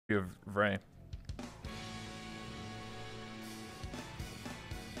of Vrey.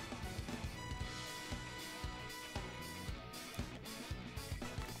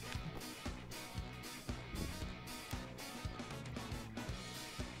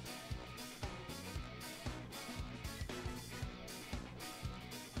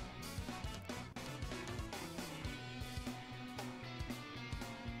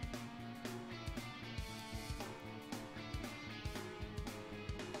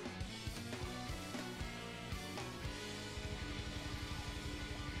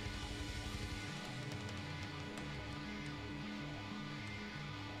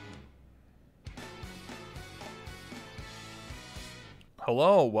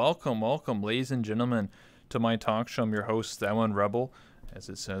 Hello, welcome, ladies and gentlemen, to my talk show. I'm your host, That One Rebel, as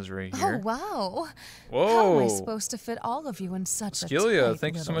it says right here. Oh, wow. Whoa. How am I supposed to fit all of you in such a tight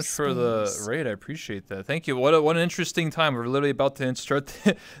Thank you so much space? for the raid. I appreciate that. Thank you. What an interesting time. We're literally about to start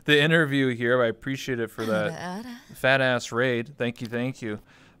the interview here. I appreciate it for that fat-ass raid. Thank you.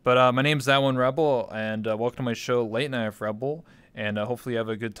 But my name's That One Rebel, and welcome to my show, Late Night with Rebel. And hopefully you have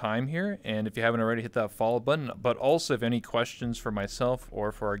a good time here. And if you haven't already, hit that follow button. But also, if any questions for myself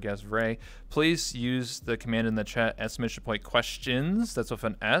or for our guest, Vrey, please use the command in the chat, !questions. That's with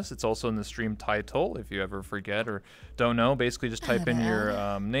an S. It's also in the stream title, if you ever forget or don't know. Basically, just type in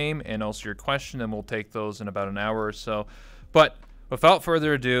your name and also your question, and we'll take those in about an hour or so. But without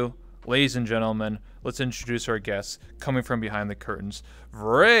further ado, ladies and gentlemen, let's introduce our guest, coming from behind the curtains,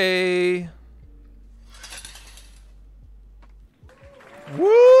 Vrey.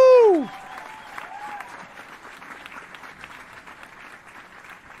 Woo!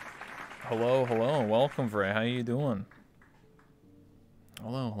 Hello, welcome, Vrey. How you doing?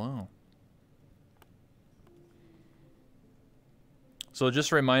 Hello. So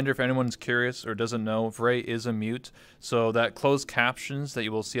just a reminder, if anyone's curious or doesn't know, Vrey is a mute. So that closed captions that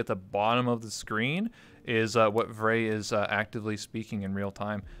you will see at the bottom of the screen is what Vrey is actively speaking in real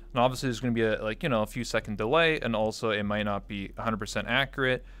time. And obviously there's going to be a few second delay, and also it might not be 100%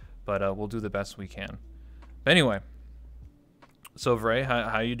 accurate, but we'll do the best we can. But anyway, so Vrey, how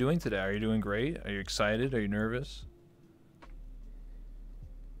are you doing today? Are you doing great? Are you excited? Are you nervous?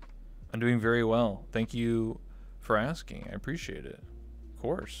 I'm doing very well. Thank you for asking. I appreciate it. Of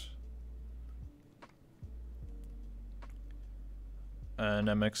course. And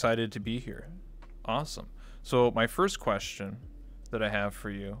I'm excited to be here. Awesome. So my first question that I have for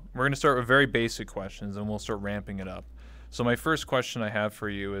you, we're going to start with very basic questions and we'll start ramping it up. So my first question I have for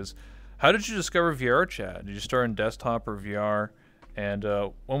you is, how did you discover VR chat? Did you start in desktop or VR? And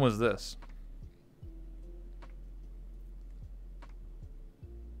when was this?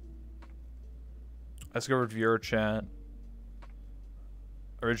 I discovered VR chat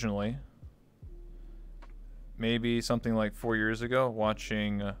originally, maybe something like 4 years ago,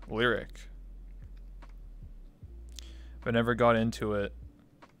 watching Lyric. But never got into it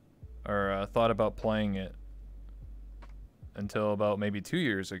or thought about playing it until about maybe 2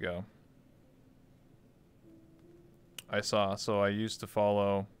 years ago. So I used to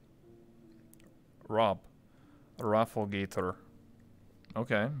follow Rafflegator.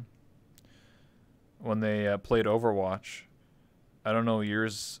 Okay. When they played Overwatch, I don't know,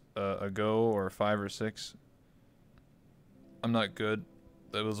 years ago or 5 or 6. I'm not good.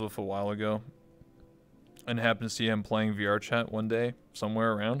 That was with a while ago. And happened to see him playing VR chat one day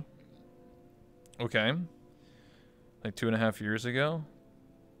somewhere around. Okay. Like 2.5 years ago.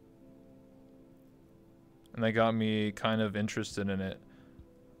 And that got me kind of interested in it.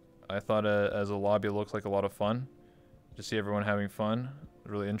 I thought as a lobby it looked like a lot of fun. To see everyone having fun.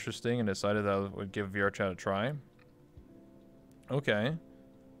 Really interesting, and decided that I would give VR chat a try. Okay.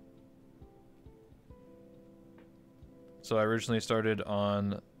 So I originally started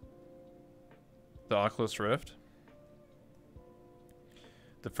on the Oculus Rift.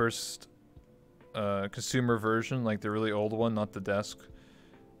 The first consumer version, like the really old one, not the desk.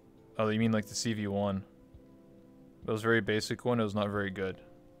 Oh, you mean like the CV1. It was a very basic one. It was not very good.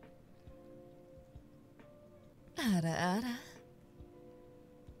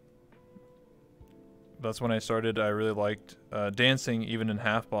 That's when I started. I really liked dancing, even in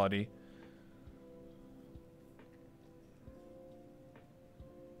half body.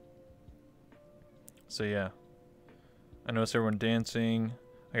 So yeah, I noticed everyone dancing.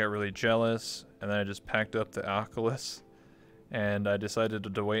 I got really jealous, and then I just packed up the Oculus, and I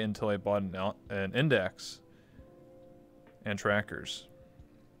decided to wait until I bought an index and trackers.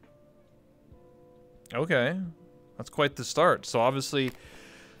 Okay, that's quite the start. So obviously,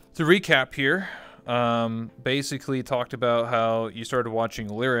 to recap here, basically talked about how you started watching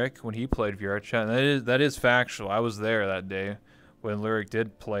Lyric when he played VR chat, and that is factual. I was there that day when Lyric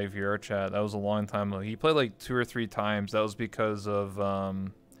did play VR chat. That was a long time ago. He played like 2 or 3 times. That was because of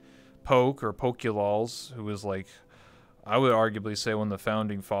Poke or Pokelols, who was like, I would arguably say one of the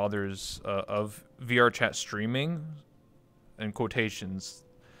founding fathers of VR chat streaming, in quotations,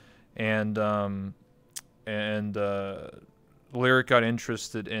 and Lyric got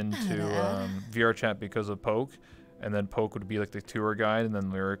interested into VR chat because of Poke, and then Poke would be like the tour guide, and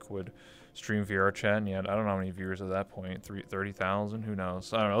then Lyric would stream VR chat, and he had, I don't know how many viewers at that point, 30,000, who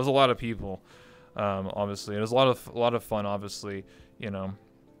knows? I don't know. It was a lot of people, obviously. It was a lot of fun, obviously, you know,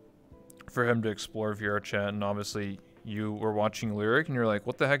 for him to explore VR chat, and obviously you were watching Lyric, and you're like,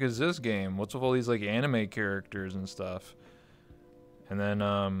 what the heck is this game? What's with all these like anime characters and stuff? And then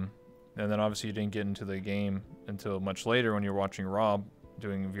obviously you didn't get into the game until much later when you're watching Rob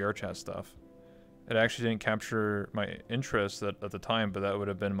doing VR chat stuff. It actually didn't capture my interest at the time, but that would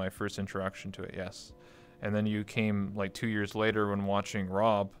have been my first introduction to it, yes. And then you came like 2 years later when watching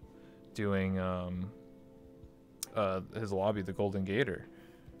Rob doing his lobby, the Golden Gator.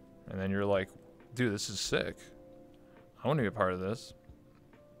 And then you're like, dude, this is sick. I want to be a part of this.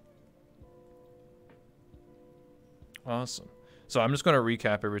 Awesome. So I'm just going to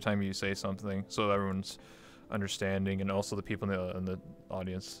recap every time you say something so everyone's understanding, and also the people in the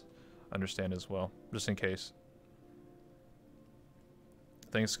audience understand as well, just in case.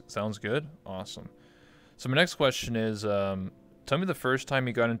 Things sounds good? Awesome. So my next question is, tell me the first time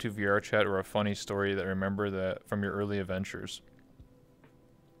you got into VR chat, or a funny story that you remember that from your early adventures.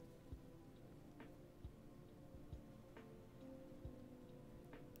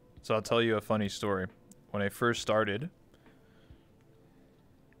 So I'll tell you a funny story. When I first started,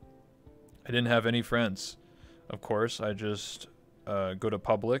 I didn't have any friends. Of course, I just go to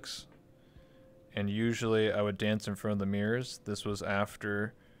Publix, and usually I would dance in front of the mirrors. This was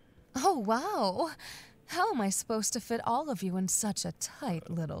after... Oh, wow. How am I supposed to fit all of you in such a tight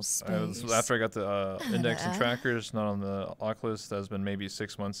little space? This was after I got the index and trackers, not on the Oculus. That has been maybe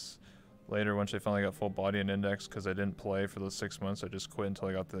 6 months later, once I finally got full body and index, because I didn't play for those 6 months. I just quit until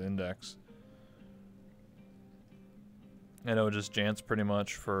I got the index. And I would just dance pretty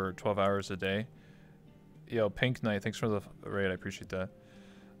much for 12 hours a day. Yo, Pink Knight, thanks for the raid. I appreciate that.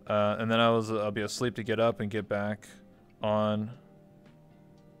 And then I'll be asleep to get up and get back on.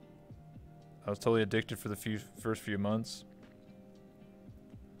 I was totally addicted for the first few months.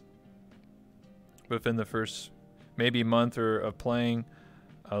 Within the first maybe month of playing,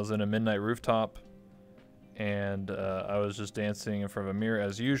 I was in a midnight rooftop, and I was just dancing in front of a mirror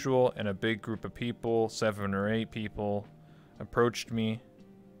as usual, and a big group of people, 7 or 8 people, approached me,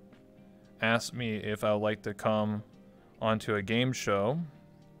 asked me if I would like to come onto a game show,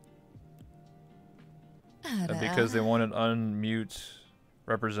 because they wanted unmute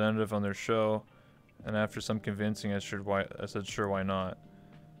representative on their show, and after some convincing, I said sure, why not.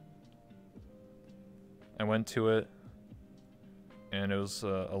 I went to it, and it was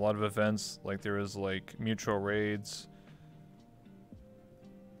a lot of events. Like, there was like mutual raids,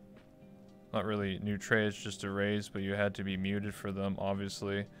 not really new trades, just a raids, but you had to be muted for them,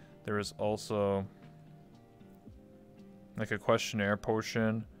 obviously. There was also like a questionnaire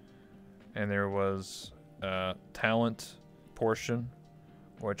portion, and there was a talent portion,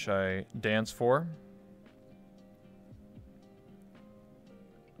 which I danced for.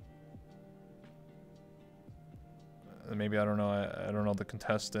 Maybe, I don't know, I don't know the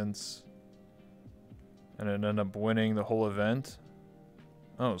contestants, and it ended up winning the whole event.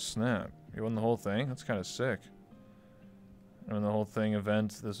 Oh snap, you won the whole thing? That's kind of sick. And the whole thing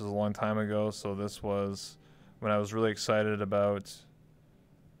event, this was a long time ago, so this was when I was really excited about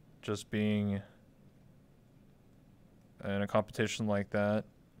just being in a competition like that,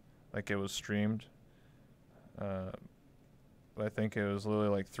 like it was streamed. I think it was literally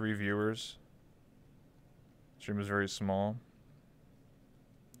like 3 viewers. Stream was very small,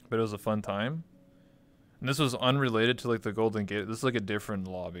 but it was a fun time. And this was unrelated to like the Golden Gate. This is like a different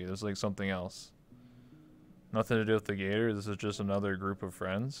lobby. This is like something else. Nothing to do with the Gator. This is just another group of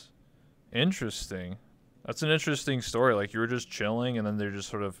friends. Interesting. That's an interesting story. Like, you were just chilling, and then they just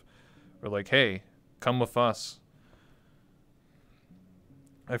sort of were like, hey, come with us.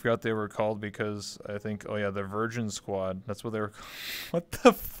 I forgot they were called because I think, oh yeah, the Virgin Squad. That's what they were called. What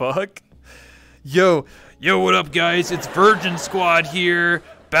the fuck? Yo, what up, guys? It's Virgin Squad here.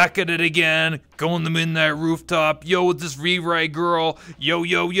 Back at it again. Going them in that rooftop. Yo, with this Vrey girl. Yo.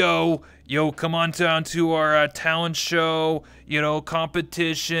 Yo, come on down to our talent show. You know,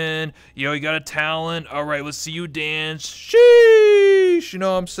 competition. Yo, you got a talent. All right, let's see you dance. Sheesh. You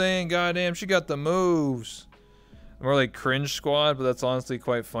know what I'm saying? Goddamn, she got the moves. More like Cringe Squad, but that's honestly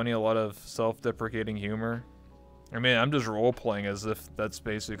quite funny. A lot of self-deprecating humor. I mean, I'm just role-playing as if that's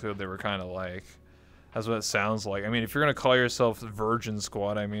basically what they were kind of like. That's what it sounds like. I mean, if you're gonna call yourself Virgin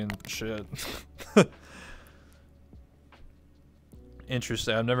Squad, I mean, shit.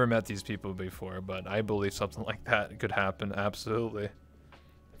 Interesting. I've never met these people before, but I believe something like that could happen. Absolutely.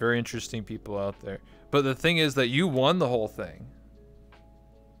 Very interesting people out there. But the thing is that you won the whole thing.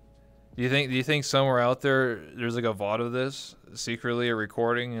 Do you think somewhere out there's like a VOD of this secretly, a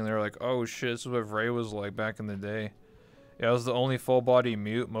recording, and they're like, oh shit, this is what Vrey was like back in the day. Yeah, I was the only full body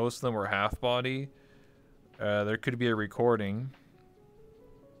mute. Most of them were half body. There could be a recording.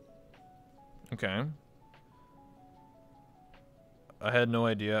 Okay. I had no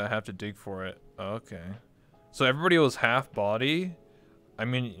idea. I have to dig for it. Okay. So everybody was half body. I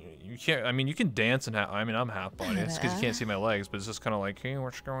mean, you can't. I mean, you can dance and I mean, I'm half body. It's because you can't see my legs, but it's just kind of like, hey,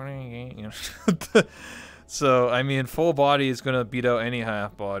 what's going on? You know. So I mean, full body is gonna beat out any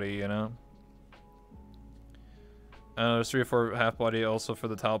half body, you know. There's 3 or 4 half body also for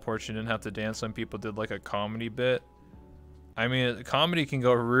the teleport. You didn't have to dance. Some people did like a comedy bit. I mean, comedy can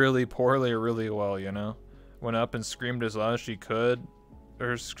go really poorly or really well, you know. Went up and screamed as loud as she could.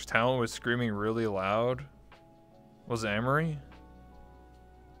 Her talent was screaming really loud. Was it Emery?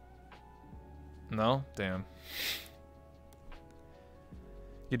 No? Damn.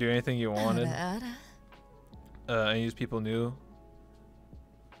 You do anything you wanted. Any of these people new.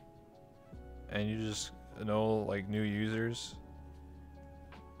 And you just know, like, new users.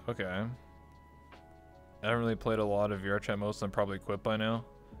 Okay. I haven't really played a lot of VRChat. Most of them probably quit by now.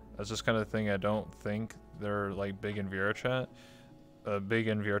 That's just kind of thing I don't think they're, like, big in VRChat. Big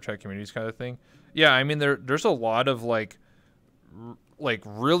in VRChat communities kind of thing. Yeah, I mean, there's a lot of, like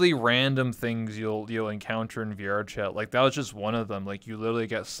really random things you'll encounter in VRChat. Like, that was just one of them. Like, you literally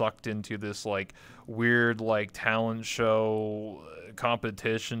get sucked into this, like, weird, like, talent show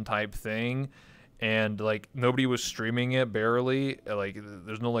competition type thing. And, like, nobody was streaming it, barely. Like,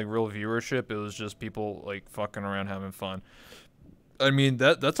 there's no, like, real viewership. It was just people, like, fucking around having fun. I mean,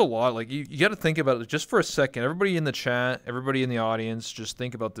 that's a lot. Like, you got to think about it just for a second. Everybody in the chat, everybody in the audience, just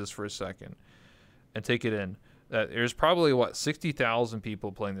think about this for a second and take it in. There's probably, what, 60,000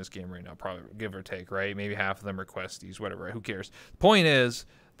 people playing this game right now, probably, give or take, right? Maybe half of them are questies, whatever. Who cares? The point is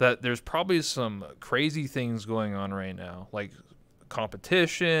that there's probably some crazy things going on right now, like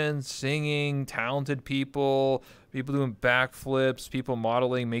competition, singing, talented people doing backflips, people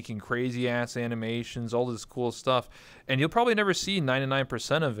modeling, making crazy ass animations, all this cool stuff. And you'll probably never see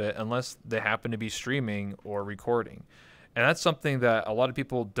 99% of it unless they happen to be streaming or recording. And that's something that a lot of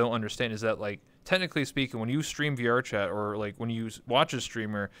people don't understand, is that, like, technically speaking, when you stream VRChat or, like, when you watch a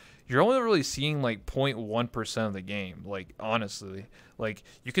streamer, you're only really seeing, like, 0.1% of the game. Like, honestly, like,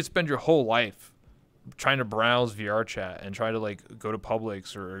 you could spend your whole life trying to browse VRChat and try to, like, go to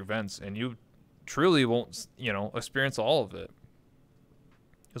Publix or events, and you truly won't, you know, experience all of it.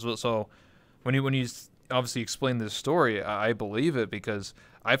 So when you obviously explain this story, I believe it, because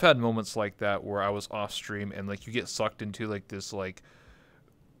I've had moments like that where I was off stream and, like, you get sucked into, like, this, like,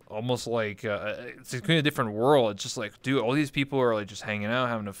 almost like it's a different world. It's just like, dude, all these people are, like, just hanging out,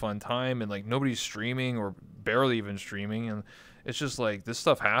 having a fun time, and, like, nobody's streaming or barely even streaming, and it's just like, this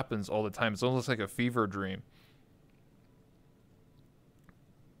stuff happens all the time. It's almost like a fever dream.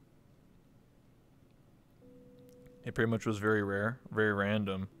 It pretty much was very rare, very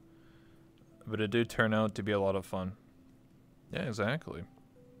random, but it did turn out to be a lot of fun. Yeah, exactly.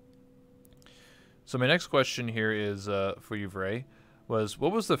 So my next question here is for you, Vrey.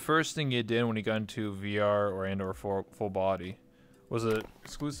 What was the first thing you did when you got into VR or full body? Was it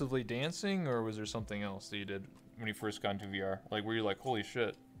exclusively dancing, or was there something else that you did when you first got into VR? Like, were you like, holy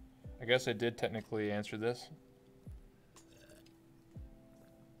shit? I guess I did technically answer this.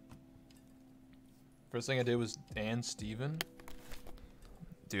 First thing I did was dance Steven.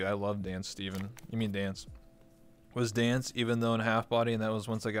 Dude, I love dance Steven. You mean dance. Was dance even though in half body, and that was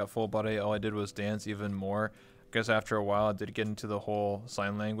once I got full body, all I did was dance even more. I guess after a while I did get into the whole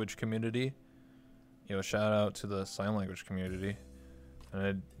sign language community. You know, shout out to the sign language community. And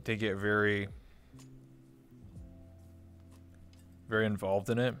I did get very, very involved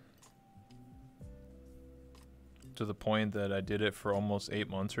in it. To the point that I did it for almost 8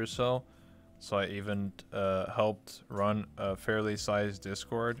 months or so. So I even helped run a fairly sized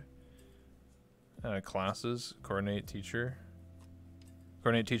Discord. Classes, coordinate teachers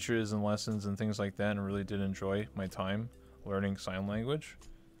and lessons and things like that, and really did enjoy my time learning sign language.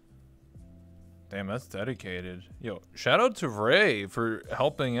 Damn, that's dedicated. Yo, shout out to Vrey for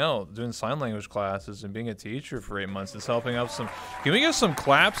helping out, doing sign language classes and being a teacher for 8 months. It's helping out some. Can we get some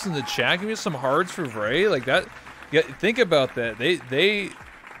claps in the chat? Give me some hearts for Vrey, like that. Yeah, think about that.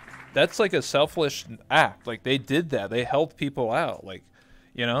 that's like a selfless act. Like they did that. They helped people out. Like,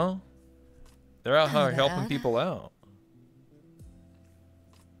 you know, they're out here helping people out.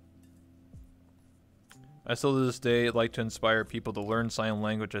 I still to this day like to inspire people to learn sign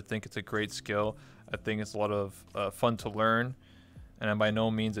language. I think it's a great skill. I think it's a lot of fun to learn, and I'm by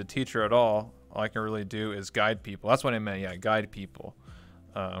no means a teacher at all. All I can really do is guide people. That's what I meant. Yeah, guide people,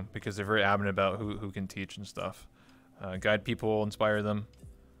 because they're very adamant about who can teach and stuff. Guide people, inspire them.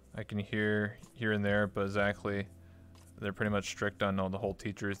 I can hear here and there, but exactly, they're pretty much strict on the whole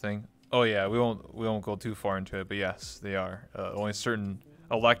teacher thing. Oh yeah, we won't go too far into it, but yes, they are. Only certain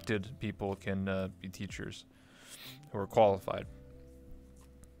elected people can be teachers who are qualified.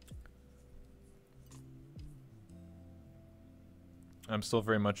 I'm still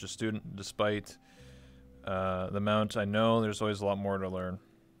very much a student, despite the amount I know. There's always a lot more to learn.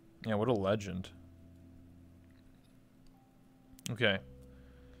 Yeah, what a legend. Okay.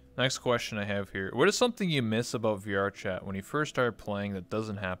 Next question I have here. What is something you miss about VR chat when you first started playing that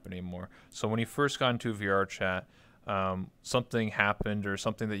doesn't happen anymore? So when you first got into VR chat, something happened or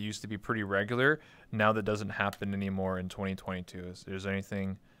something that used to be pretty regular, now that doesn't happen anymore in 2022. Is there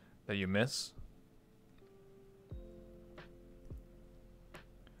anything that you miss?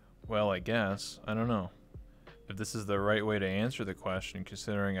 Well, I guess. I don't know if this is the right way to answer the question,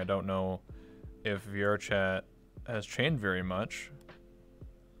 considering I don't know if VR chat has changed very much,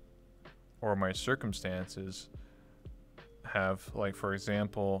 or my circumstances have. Like, for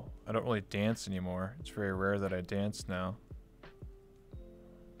example, I don't really dance anymore. It's very rare that I dance now.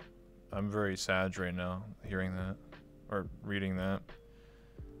 I'm very sad right now hearing that or reading that.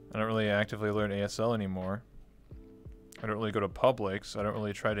 I don't really actively learn ASL anymore. I don't really go to Publix. I don't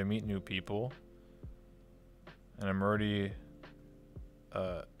really try to meet new people. And I'm already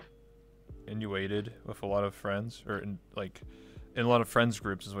inundated with a lot of friends, or in a lot of friends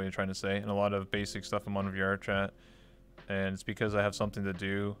groups is what you're trying to say, and a lot of basic stuff I'm on VR chat. And it's because I have something to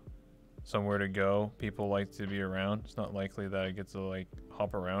do, somewhere to go. People like to be around. It's not likely that I get to like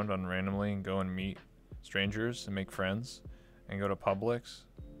hop around on randomly and go and meet strangers and make friends and go to Publix.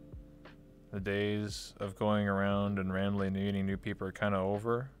 The days of going around and randomly meeting new people are kind of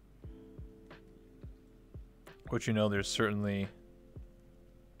over. Which, you know, there's certainly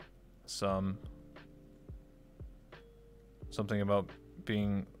something about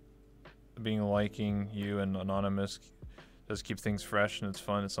being liking you and anonymous does keep things fresh, and it's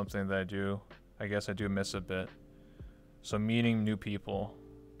fun. It's something that I guess I do miss a bit. So meeting new people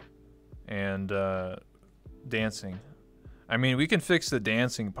and dancing. I mean, we can fix the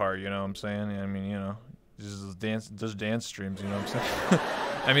dancing part, you know what I'm saying? I mean, you know, just dance streams, you know what I'm saying?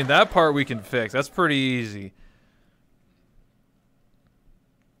 I mean, that part we can fix. That's pretty easy.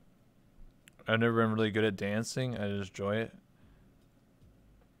 I've never been really good at dancing. I just enjoy it.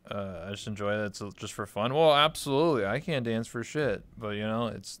 I just enjoy it. It's just for fun. Well, absolutely. I can't dance for shit. But, you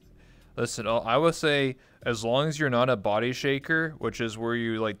know, listen, I would say as long as you're not a body shaker, which is where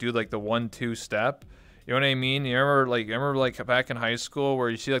you, like, do, like, the 1-2 step. You know what I mean? You remember like back in high school where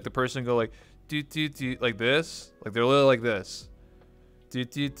you see like the person go like do do do like this, like they're literally like this, do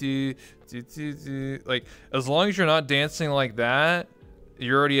do do do do do. Like, as long as you're not dancing like that,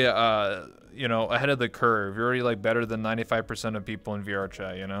 you're already you know, ahead of the curve. You're already like better than 95% of people in VR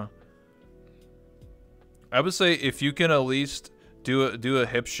chat. You know. I would say if you can at least do a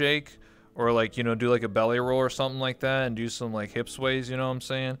hip shake, or like, you know, do like a belly roll or something like that, and do some like hip sways. You know what I'm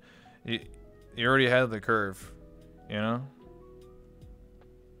saying? You're already ahead of the curve, you know?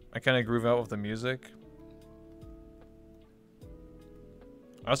 I kind of groove out with the music.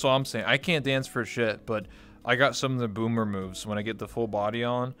 That's what I'm saying. I can't dance for shit, but I got some of the boomer moves when I get the full body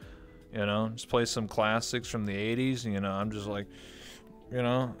on, you know? Just play some classics from the 80s, and, you know, I'm just like, you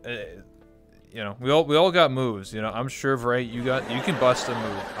know, we all got moves, you know? I'm sure, Vrey, you can bust a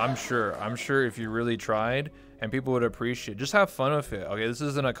move. I'm sure if you really tried, and people would appreciate it. Just have fun with it. Okay, this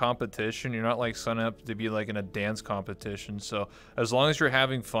isn't a competition. You're not like signing up to be like in a dance competition. So as long as you're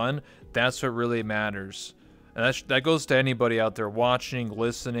having fun, that's what really matters. And that goes to anybody out there watching,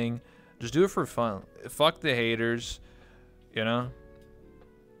 listening. Just do it for fun. Fuck the haters, you know?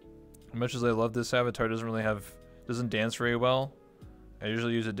 As much as I love this avatar, doesn't dance very well. I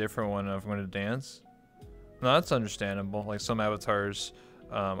usually use a different one if I'm going to dance. No, that's understandable. Like, some avatars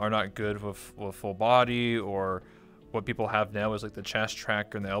are not good with full body, or what people have now is like the chest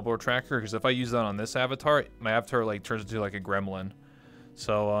tracker and the elbow tracker. Because if I use that on this avatar, my avatar like turns into like a gremlin.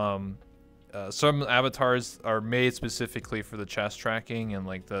 So some avatars are made specifically for the chest tracking and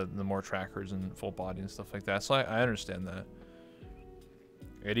like the more trackers and full body and stuff like that. So I understand that.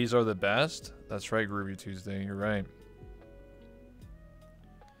 80s are the best. That's right, Groovy Tuesday. You're right.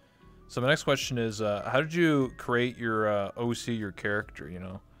 So my next question is, how did you create your OC, your character, you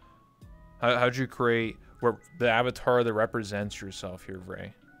know? How did you create the avatar that represents yourself here,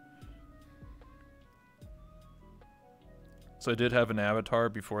 Vrey? So I did have an avatar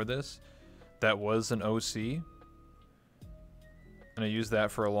before this that was an OC. And I used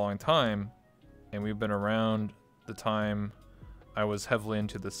that for a long time. And we've been around the time I was heavily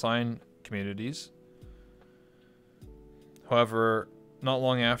into the sign communities. However, not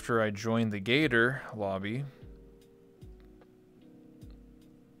long after I joined the Gator lobby,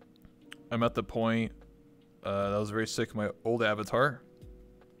 I'm at the point that I was very sick of my old avatar.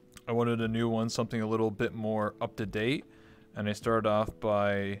 I wanted a new one, something a little bit more up to date, and I started off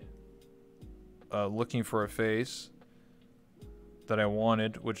by looking for a face that I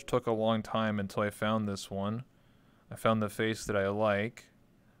wanted, which took a long time until I found this one. I found the face that I like.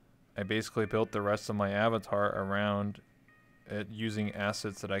 I basically built the rest of my avatar around it using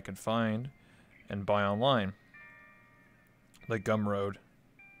assets that I could find and buy online, like Gumroad,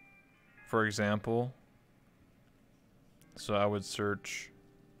 for example. So I would search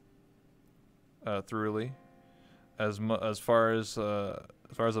thoroughly as far as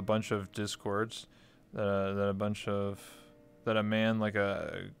a bunch of discords that a man, like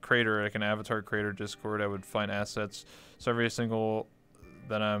a creator, like an avatar creator discord, I would find assets. So every single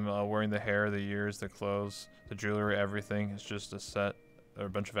that I'm wearing, the hair, the ears, the clothes, the jewelry, everything is just a set or a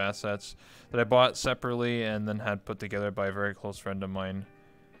bunch of assets that I bought separately and then had put together by a very close friend of mine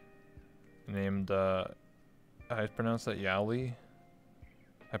named I pronounced that Yali.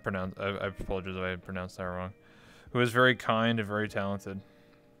 I apologize if I pronounced that wrong. Who is very kind and very talented.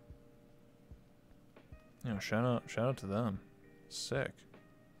 You know, shout out to them. Sick.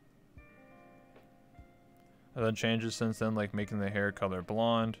 I've done changes since then, like making the hair color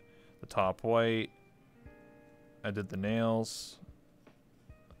blonde, the top white. I did the nails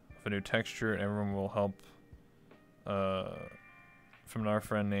with a new texture, and everyone will help from our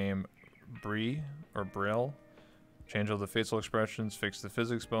friend named Vrey or Brill. Change all the facial expressions, fix the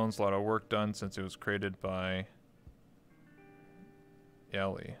physics bones. A lot of work done since it was created by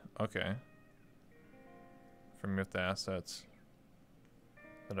Yali. Okay. From with the assets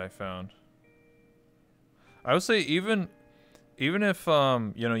that I found. I would say even if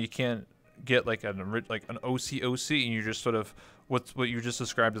you know, you can't get like an OC and you just sort of what you just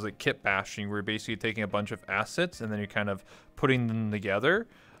described as like kit bashing, where you're basically taking a bunch of assets and then you're kind of putting them together.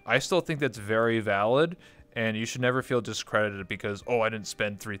 I still think that's very valid, and you should never feel discredited because, oh, I didn't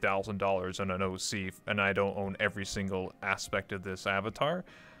spend $3,000 on an OC and I don't own every single aspect of this avatar.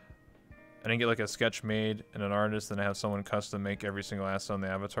 I didn't get like a sketch made and an artist, and I have someone custom make every single asset on the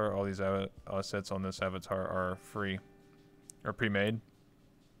avatar. All these assets on this avatar are free or pre-made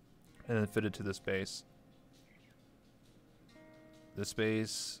and then fitted to this base. This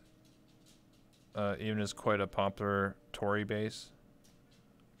base even is quite a popular Tory base.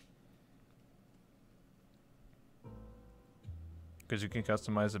 Because you can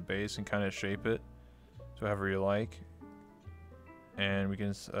customize the base and kind of shape it to however you like. And we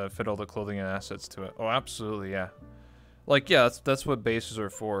can fit all the clothing and assets to it. Oh, absolutely, yeah. Like, yeah, that's what bases are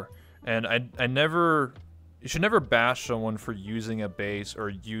for. And you should never bash someone for using a base or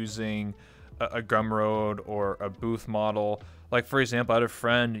using a Gumroad or a booth model. Like, for example, I had a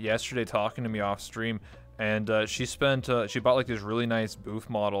friend yesterday talking to me off stream, and she bought like this really nice booth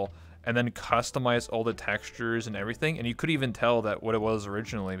model and then customized all the textures and everything. And you could even tell that what it was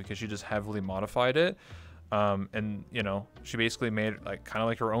originally because she just heavily modified it. And you know, she basically made it like kind of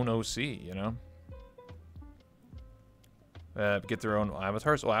like her own OC, you know. Get their own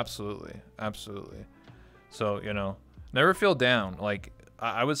avatars. Oh, absolutely, absolutely. So, you know, never feel down. Like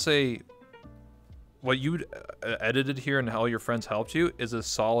I would say, what you edited here and how your friends helped you is a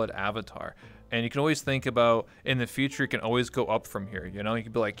solid avatar. And you can always think about in the future, you can always go up from here. You know, you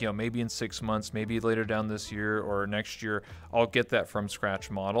could be like, you know, maybe in 6 months, maybe later down this year or next year, I'll get that from scratch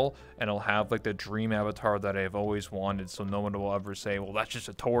model and I'll have like the dream avatar that I've always wanted. So no one will ever say, well, that's just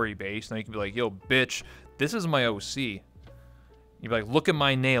a Tory base. And you can be like, yo, bitch, this is my OC. You'd be like, look at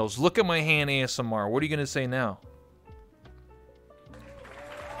my nails, look at my hand ASMR. What are you going to say now?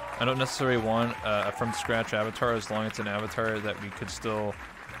 I don't necessarily want a from scratch avatar as long as it's an avatar that we could still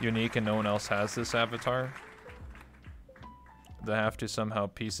unique and no one else has this avatar. They have to somehow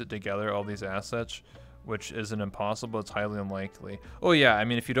piece it together, all these assets, which isn't impossible. It's highly unlikely. Oh yeah, I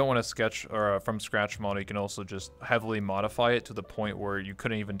mean, if you don't want to sketch or from scratch model, you can also just heavily modify it to the point where you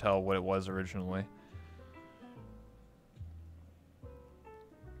couldn't even tell what it was originally.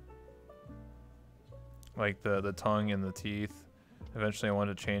 Like the tongue and the teeth. Eventually I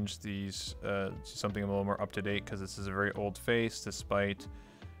wanted to change these to something a little more up to date because this is a very old face, despite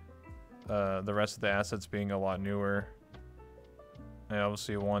the rest of the assets being a lot newer. I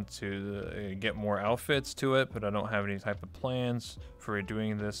obviously want to get more outfits to it, but I don't have any type of plans for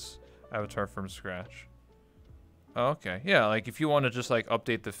doing this avatar from scratch. Oh, okay, yeah, like if you want to just like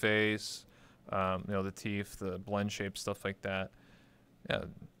update the face, you know, the teeth, the blend shape, stuff like that, yeah,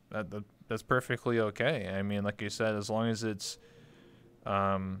 that's perfectly okay. I mean, like you said, as long as it's,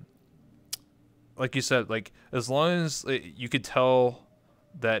 like you said, like as long as you could tell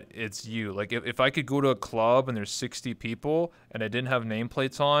that it's you. Like if I could go to a club and there's 60 people and I didn't have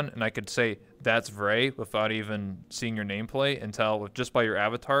nameplates on and I could say that's Vrey without even seeing your nameplate and tell just by your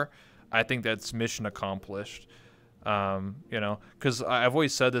avatar, I think that's mission accomplished. You know, because I've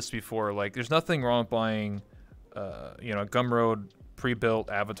always said this before, like there's nothing wrong with buying, you know, a Gumroad pre-built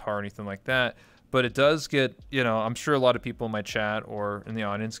avatar or anything like that, but it does get, you know, I'm sure a lot of people in my chat or in the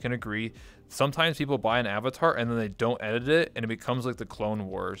audience can agree, sometimes people buy an avatar and then they don't edit it and it becomes like the Clone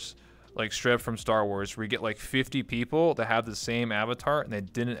Wars, like straight up from Star Wars, where you get like 50 people that have the same avatar and they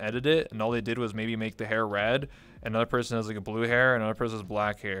didn't edit it and all they did was maybe make the hair red, another person has like a blue hair, another person has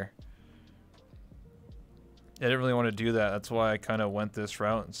black hair. I didn't really want to do that. That's why I kind of went this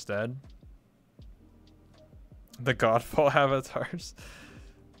route instead. The Godfall avatars.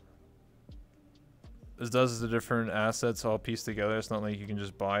 This does the different assets all pieced together. It's not like you can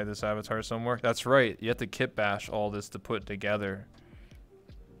just buy this avatar somewhere. That's right. You have to kit bash all this to put together.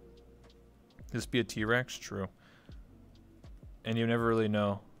 This be a T-Rex? True. And you never really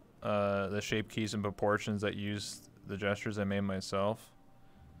know the shape keys and proportions that use the gestures I made myself.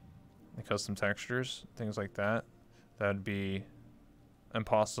 The custom textures, things like that. That'd be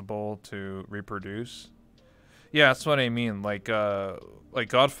impossible to reproduce. Yeah, that's what I mean. Like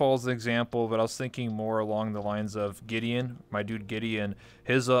Godfall's an example, but I was thinking more along the lines of Gideon, my dude Gideon.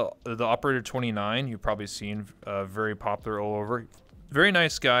 His the Operator 29, you've probably seen, very popular all over. Very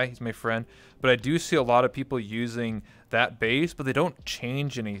nice guy, he's my friend. But I do see a lot of people using that base, but they don't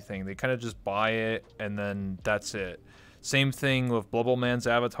change anything. They kind of just buy it and then that's it. Same thing with Blubbleman's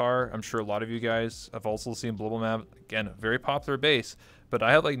avatar. I'm sure a lot of you guys have also seen Blubbleman. Again, a very popular base, but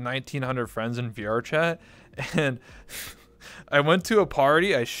I have like 1,900 friends in VR chat, and I went to a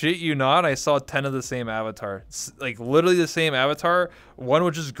party, I shit you not, I saw 10 of the same avatar. It's like literally the same avatar. One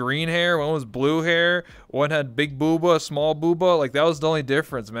was just green hair, one was blue hair, one had big booba, small booba. Like that was the only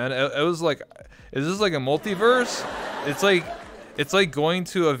difference, man. It was like, is this like a multiverse? It's like going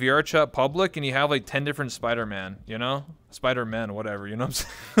to a VR chat public and you have like 10 different Spider-Man, you know? Spider-Man, whatever, you know what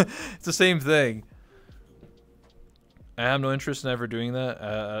I'm saying? It's the same thing. I have no interest in ever doing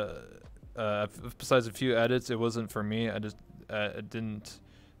that. Besides a few edits, it wasn't for me. I just it didn't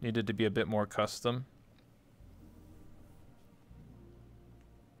needed to be a bit more custom.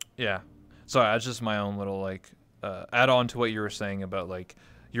 Yeah. Sorry, that's just my own little like add on to what you were saying about like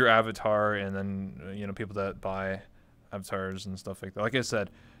your avatar and then, you know, people that buy avatars and stuff like that. Like I said,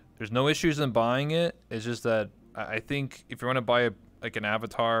 there's no issues in buying it. It's just that I think if you want to buy like an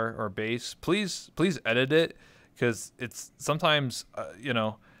avatar or base, please edit it, because it's sometimes you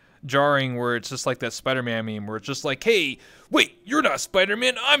know, jarring where it's just like that Spider-Man meme where it's just like, hey, wait, you're not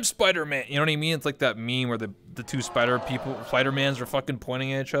Spider-Man, I'm Spider-Man. You know what I mean? It's like that meme where the two Spider-Mans are fucking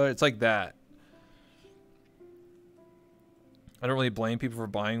pointing at each other. It's like that. I don't really blame people for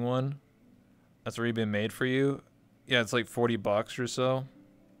buying one. That's already been made for you. Yeah, it's like 40 bucks or so.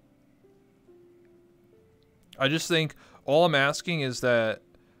 I just think all I'm asking is that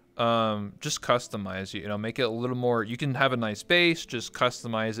just customize it, you know, make it a little more, you can have a nice base, just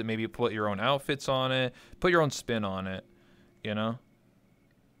customize it, maybe put your own outfits on it, put your own spin on it, you know?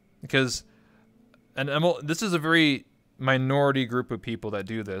 Because, this is a very minority group of people that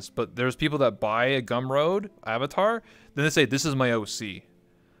do this, but there's people that buy a Gumroad avatar, then they say, this is my OC.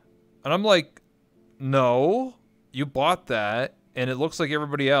 And I'm like, no, you bought that and it looks like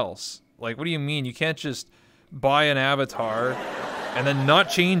everybody else. Like, what do you mean? You can't just buy an avatar and then not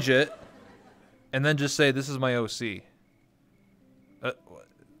change it and then just say, this is my OC.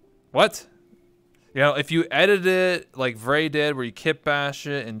 What? You know, if you edit it like Vrey did, where you kit bash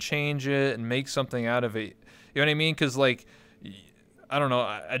it and change it and make something out of it, you know what I mean? Because, like, I don't know,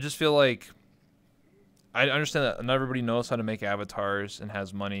 I just feel like, I understand that not everybody knows how to make avatars and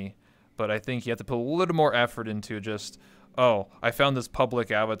has money, but I think you have to put a little more effort into just, oh, I found this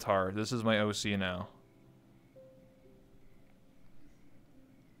public avatar, this is my OC now.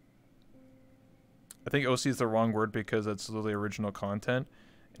 I think OC is the wrong word because it's literally original content,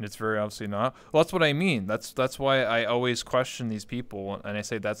 and it's very obviously not. Well, that's what I mean. That's why I always question these people, and I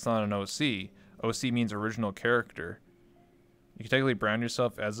say that's not an OC. OC means original character. You can technically brand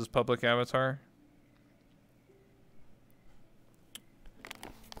yourself as this public avatar.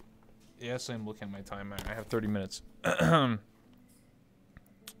 Yes, I'm looking at my time. I have 30 minutes. It's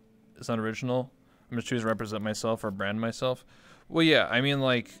not original. I'm just choosing to represent myself or brand myself. Well, yeah, I mean,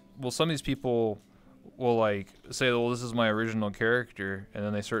 like, well, some of these people will, like, say, well, this is my original character, and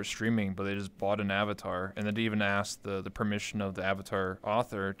then they start streaming, but they just bought an avatar, and then they even ask the permission of the avatar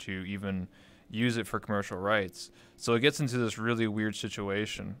author to even use it for commercial rights. So it gets into this really weird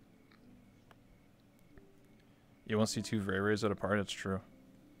situation. You want to see two Vrey at a party? That's true.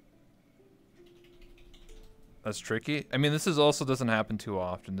 That's tricky. I mean, this is also doesn't happen too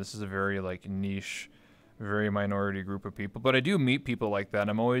often. This is a very, like, niche, very minority group of people. But I do meet people like that.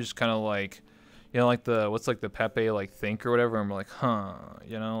 I'm always kind of like, you know, like what's like the Pepe, like, think or whatever. I'm like, huh,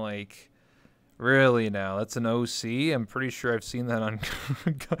 you know, like, really now? That's an OC? I'm pretty sure I've seen that on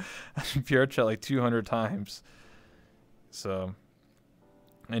PR Chat like 200 times. So,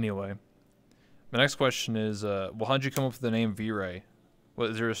 anyway. My next question is, well, how'd you come up with the name Vrey? What,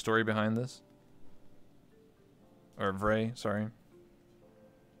 is there a story behind this? Or Vrey, sorry.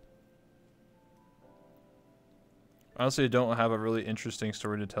 Honestly, I don't have a really interesting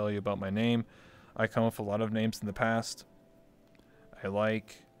story to tell you about my name. I come up with a lot of names in the past. I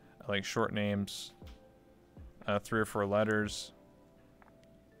like short names, 3 or 4 letters.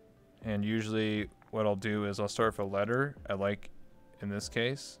 And usually what I'll do is I'll start with a letter. I like, in this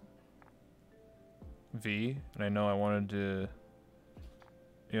case, V. And I know I wanted to,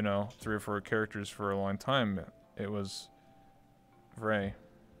 you know, 3 or 4 characters for a long time. It was Vrey.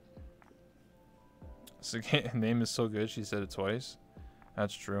 So, name is so good, she said it twice.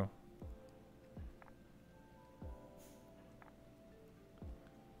 That's true.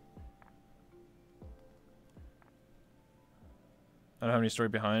 I don't have any story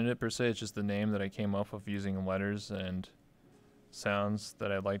behind it per se. It's just the name that I came up with using letters and sounds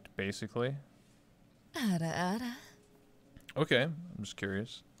that I liked basically. Okay, I'm just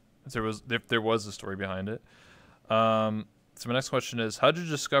curious if there was a story behind it. So my next question is, how did you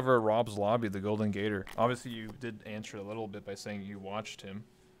discover Rob's Lobby, the Golden Gator? Obviously, you did answer it a little bit by saying you watched him,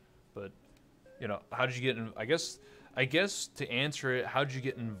 but you know, how did you get in? I guess to answer it, how did you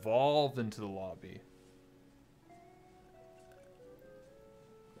get involved into the lobby?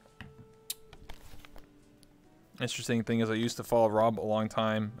 Interesting thing is, I used to follow Rob a long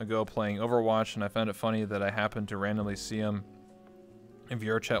time ago playing Overwatch, and I found it funny that I happened to randomly see him in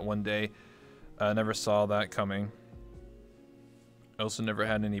VR chat one day. I never saw that coming. I also never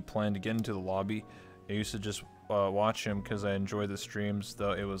had any plan to get into the lobby. I used to just watch him because I enjoyed the streams,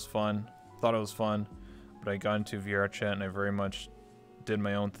 though it was fun. Thought it was fun, but I got into VR chat and I very much did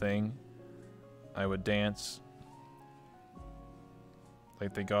my own thing. I would dance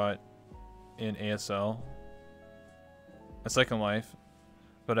like they got in ASL, A Second Life,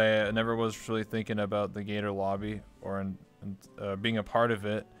 but I never was really thinking about the Gator lobby or being a part of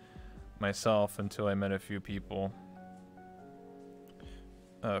it myself until I met a few people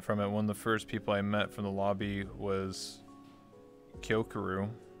from it. One of the first people I met from the lobby was Kyokaru,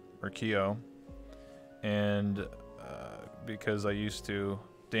 or Kyo, and because I used to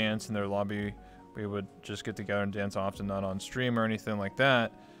dance in their lobby, we would just get together and dance often, not on stream or anything like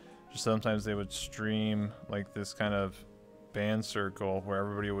that. Just sometimes they would stream like this kind of band circle where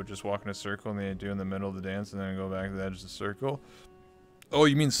everybody would just walk in a circle and they'd do in the middle of the dance and then go back to the edge of the circle. Oh,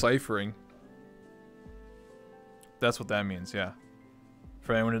 you mean ciphering? That's what that means, yeah.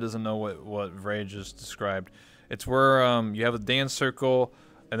 For anyone who doesn't know what Vrey just described, it's where you have a dance circle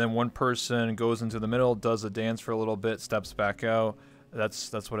and then one person goes into the middle, does a dance for a little bit, steps back out.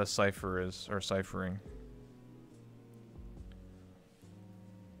 That's what a cipher is, or ciphering.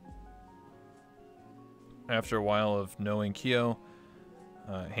 After a while of knowing Kyo,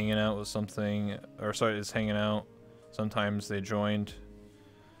 hanging out with something, or sorry, is hanging out. Sometimes they joined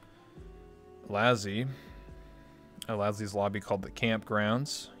Lazzy. Lazzy's lobby called the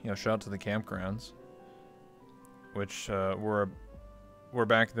Campgrounds. You know, shout out to the Campgrounds, which were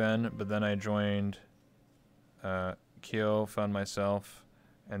back then. But then I joined Kyo, found myself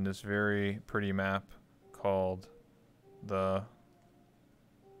in this very pretty map called the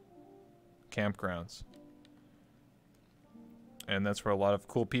Campgrounds. And that's where a lot of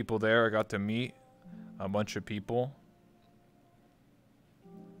cool people there. I got to meet a bunch of people.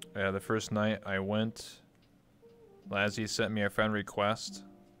 The first night I went, Lazzy sent me a friend request.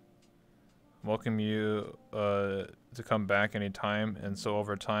 Welcome you to come back anytime. And so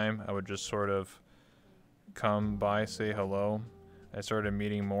over time, I would just sort of come by, say hello. I started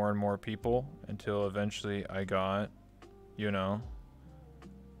meeting more and more people until eventually I got, you know,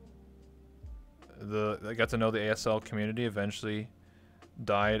 I got to know the ASL community. Eventually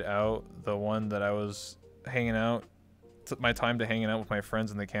died out. The one that I was hanging out my time to hanging out with my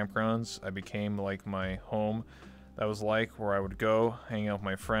friends in the campgrounds. I became like my home. That was like where I would go hang out with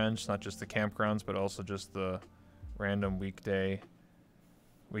my friends, not just the campgrounds, but also just the random weekdays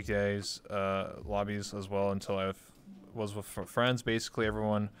lobbies as well, until I was with friends. Basically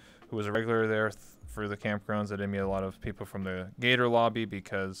everyone who was a regular there for the campgrounds. I didn't meet a lot of people from the Gator lobby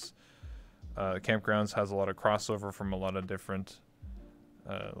because campgrounds has a lot of crossover from a lot of different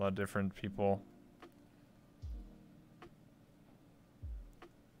people.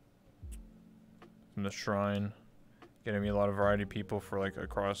 From the shrine, getting me a lot of variety of people for like a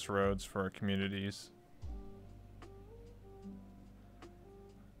crossroads for our communities.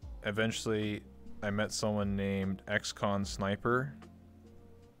 Eventually, I met someone named ex-con Sniper.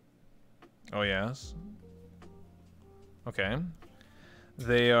 Oh yes. Okay.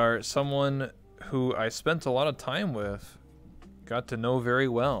 They are someone who I spent a lot of time with, got to know very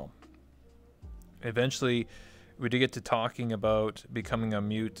well. Eventually, we did get to talking about becoming a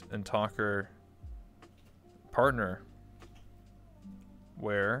mute and talker partner.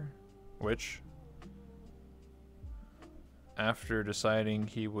 Which, after deciding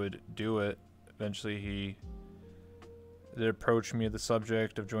he would do it, eventually he did approach me the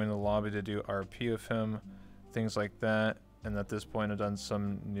subject of joining the lobby to do RP with him, things like that. And at this point I've done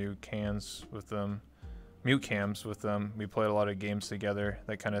some new cams with them, mute cams with them. We played a lot of games together,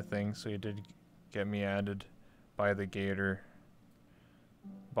 that kind of thing. So he did get me added by the Gator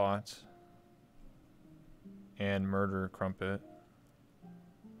bot and Murder Crumpet.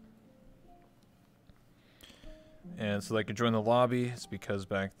 And so I could join the lobby. It's because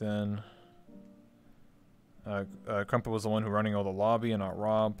back then Crumpet was the one who running all the lobby and not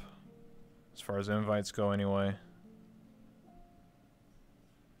Rob, as far as invites go anyway.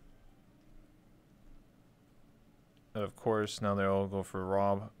 And of course now they all go for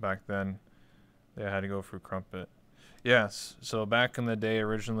Rob. Back then they had to go for Crumpet. Yes, so back in the day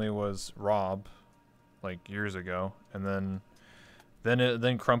originally was Rob, like years ago, and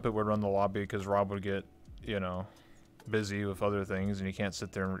then Crumpet would run the lobby because Rob would get, you know, busy with other things and you can't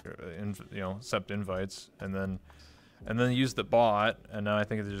sit there and accept invites, and then use the bot, and now I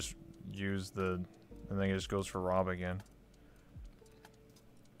think they just use and then it just goes for Rob again.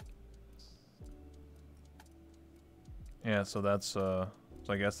 Yeah, so that's so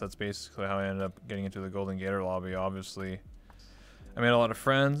I guess that's basically how I ended up getting into the Golden Gator lobby. Obviously I made a lot of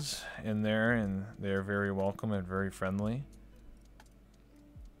friends in there, and they're very welcome and very friendly.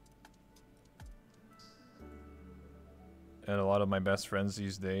 And a lot of my best friends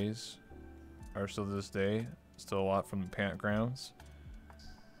these days are still to this day, still a lot from the campgrounds.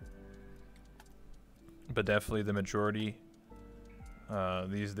 But definitely the majority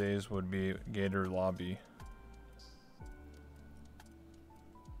these days would be Gator lobby.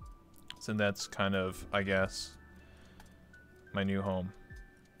 So that's kind of, I guess, my new home.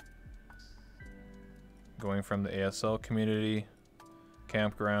 Going from the ASL community,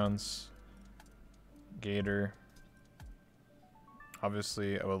 campgrounds, Gator.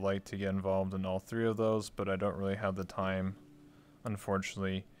 Obviously, I would like to get involved in all three of those, but I don't really have the time.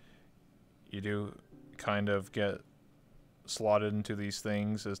 Unfortunately, you do kind of get slotted into these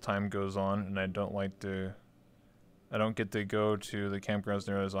things as time goes on, and I don't get to go to the campgrounds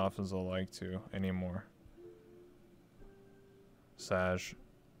near as often as I like to anymore. Sag.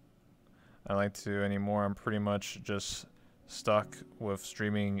 I like to anymore. I'm pretty much just stuck with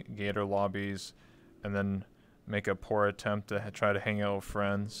streaming Gator lobbies and then make a poor attempt to try to hang out with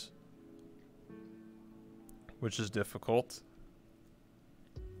friends, which is difficult.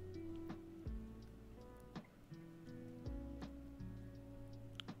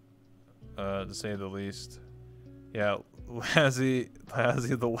 To say the least. Yeah, Lazzy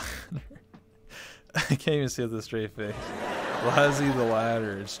the ladder. I can't even see it with a straight face. Lazzy the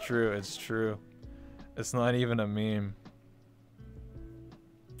ladder. It's true. It's true. It's not even a meme.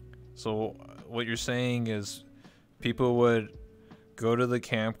 So what you're saying is people would go to the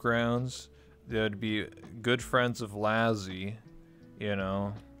campgrounds. They'd be good friends of Lazzy, you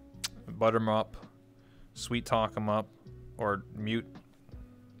know, butter 'em up, sweet talk 'em up, or mute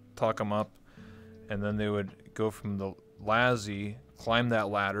talk 'em up, and then they would go from the Lazzy, climb that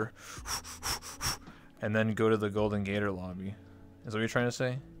ladder, and then go to the Golden Gator lobby. Is that what you're trying to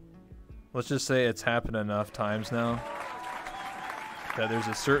say? Let's just say it's happened enough times now that there's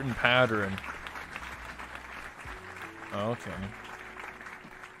a certain pattern. Okay.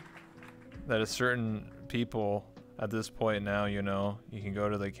 That a certain people at this point now, you know, you can go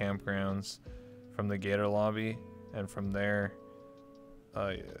to the campgrounds from the Gator lobby, and from there,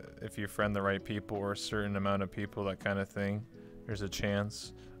 if you friend the right people or a certain amount of people, that kind of thing, there's a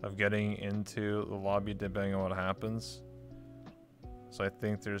chance of getting into the lobby depending on what happens. So I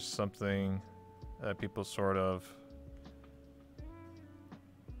think there's something that people sort of,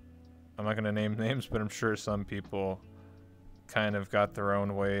 I'm not going to name names, but I'm sure some people kind of got their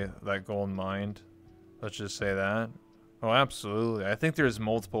own way, that goal in mind. Let's just say that. Oh, absolutely. I think there's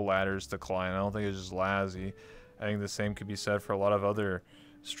multiple ladders to climb. I don't think it's just Lazzy. I think the same could be said for a lot of other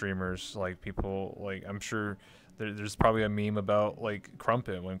streamers. Like people, like I'm sure there's probably a meme about like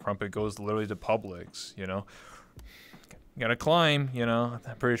Crumpet, when Crumpet goes literally to Publix, you know. You gotta climb, you know.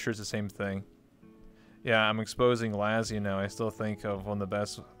 I'm pretty sure it's the same thing. Yeah, I'm exposing Lazzy now. I still think of one of the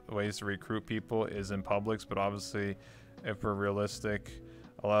best ways to recruit people is in Publix, but obviously, if we're realistic,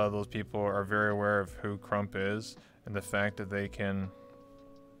 a lot of those people are very aware of who Crump is and the fact that they can,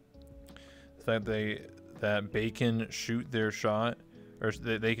 that Bacon shoot their shot, or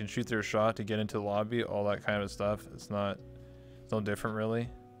they can shoot their shot to get into the lobby, all that kind of stuff. It's no different really.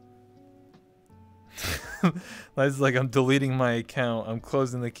 That's like, I'm deleting my account. I'm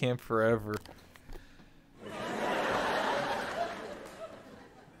closing the camp forever.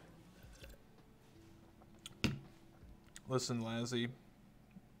 Listen, Lazzy,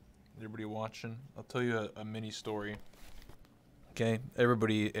 everybody watching, I'll tell you a mini story. Okay,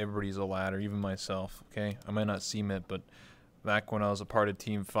 everybody's a ladder, even myself. Okay, I might not seem it, but back when I was a part of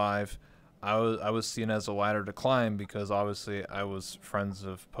Team 5, I was seen as a ladder to climb because obviously I was friends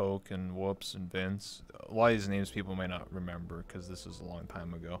of Poke and Whoops and Vince. A lot of these names people may not remember because this is a long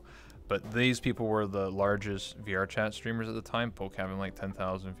time ago, but these people were the largest VR chat streamers at the time. Poke having like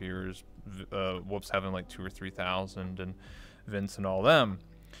 10,000 viewers, Whoops having like 2,000 or 3,000, and Vince and all them.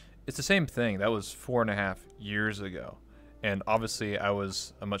 It's the same thing. That was 4.5 years ago, and obviously I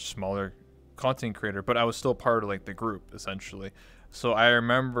was a much smaller content creator, but I was still part of like the group essentially. So I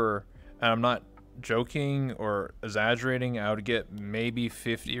remember, and I'm not joking or exaggerating, I would get maybe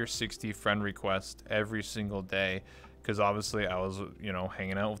 50 or 60 friend requests every single day, because obviously I was, you know,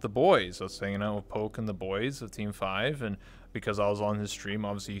 hanging out with the boys. I was hanging out with Poke and the boys of Team 5, and because I was on his stream,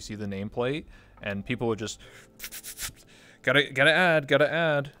 obviously you see the nameplate, and people would just gotta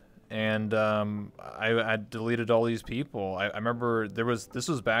add, and I deleted all these people. I remember this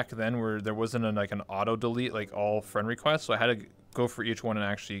was back then where there wasn't like an auto delete like all friend requests, so I had to go for each one and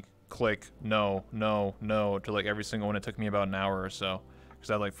actually click no to like every single one. It took me about an hour or so because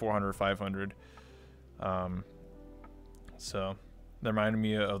I had like 400 or 500. So that reminded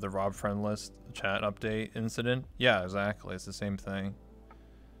me of the Rob friend list chat update incident. Yeah, exactly. It's the same thing.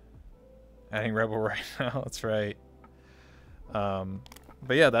 Adding Rebel right now. That's right.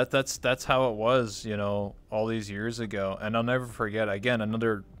 But yeah, that's how it was, you know, all these years ago. And I'll never forget, again,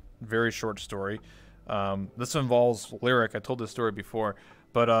 another very short story. This involves Lyric. I told this story before,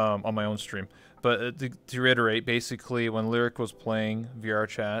 but on my own stream. But to reiterate, basically, when Lyric was playing VR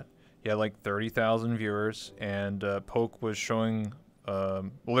chat, he had like 30,000 viewers, and Poke was showing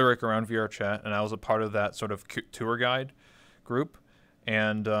Lyric around VR chat, and I was a part of that sort of tour guide group.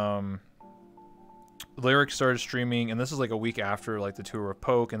 And Lyric started streaming, and this is like a week after like the tour of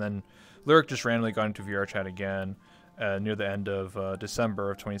Poke, and then Lyric just randomly got into VR chat again near the end of December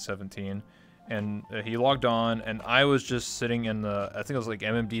of 2017. And he logged on, and I was just sitting in I think it was like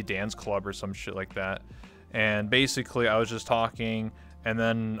MMD Dance Club or some shit like that. And basically, I was just talking, and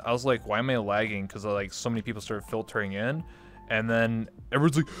then I was like, why am I lagging? Because like so many people started filtering in, and then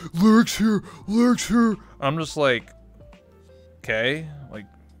everyone's like, Lyric's here, Lyric's here. I'm just like, okay, like,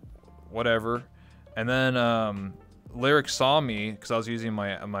 whatever. And then Lyric saw me because I was using my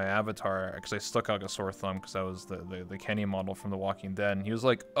avatar, because I stuck out like a sore thumb because I was the Kenny model from The Walking Dead, and he was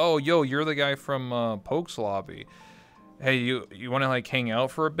like, "Oh, yo, you're the guy from Poke's lobby. Hey, you want to like hang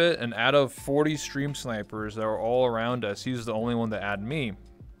out for a bit?" And out of 40 stream snipers that were all around us, he was the only one that added me,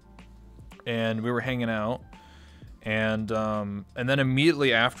 and we were hanging out. And then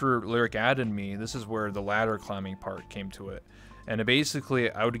immediately after Lyric added me, this is where the ladder climbing part came to it, and basically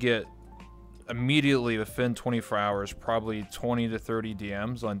I would get immediately within 24 hours probably 20 to 30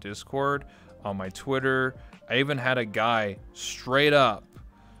 DMs on Discord, on my Twitter. I even had a guy straight up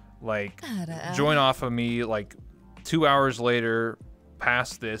like join off of me like 2 hours later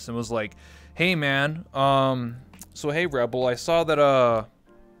past this and was like, hey man, so hey Rebel, I saw that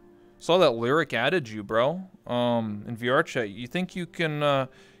Lyric added you, bro, in VR chat. You think you can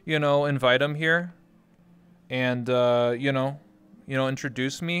you know, invite him here and you know,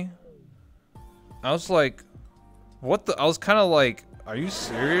 introduce me? I was like, what the? I was kind of like, are you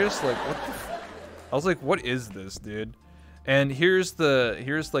serious? Like, what the? I was like, what is this, dude? And here's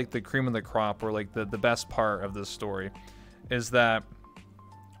like the cream of the crop, or like the best part of this story, is that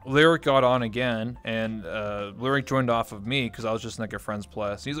Lyric got on again, and Lyric joined off of me because I was just like a friends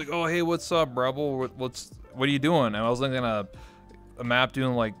plus. He's like, oh hey, what's up, Rebel? What are you doing? And I was like gonna a map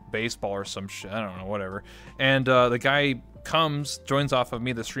doing like baseball or some shit. I don't know, whatever. And the guy joins off of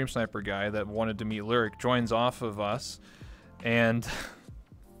me, the stream sniper guy that wanted to meet Lyric, joins off of us, and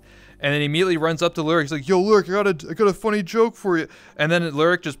and then he immediately runs up to Lyric. He's like, "Yo, Lyric, I got a funny joke for you." And then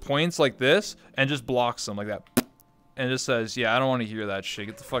Lyric just points like this and just blocks him like that. And just says, "Yeah, I don't want to hear that shit.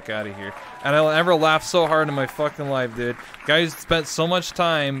 Get the fuck out of here." And I'll never laugh so hard in my fucking life, dude. Guys spent so much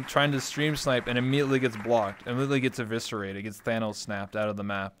time trying to stream snipe and immediately gets blocked. Immediately gets eviscerated. Gets Thanos snapped out of the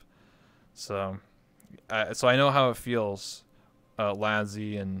map. So I know how it feels,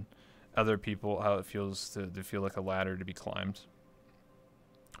 Ladzy and other people, how it feels to feel like a ladder to be climbed.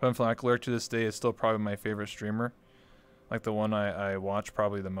 But Flack Lyric to this day is still probably my favorite streamer. Like the one I watch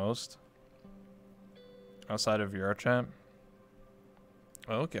probably the most. Outside of VR chat.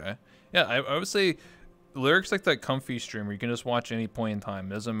 Oh, okay. Yeah, I would say Lyric's like that comfy streamer. You can just watch any point in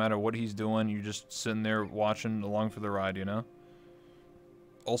time. It doesn't matter what he's doing. You're just sitting there watching along for the ride, you know?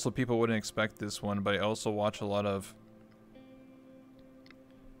 Also, people wouldn't expect this one, but I also watch a lot of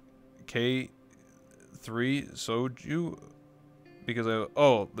K3 Soju because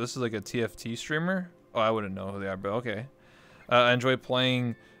this is like a TFT streamer? Oh, I wouldn't know who they are, but okay. I enjoy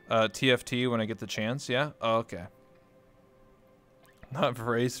playing TFT when I get the chance, yeah? Oh, okay. Not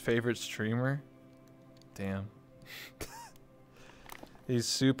Vrey's favorite streamer? Damn. He's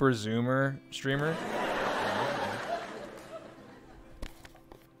super zoomer streamer? Oh, okay.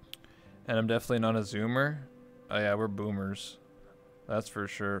 And I'm definitely not a zoomer. Oh yeah, we're boomers. That's for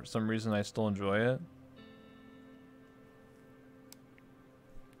sure. For some reason I still enjoy it.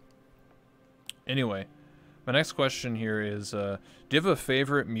 Anyway. My next question here is, do you have a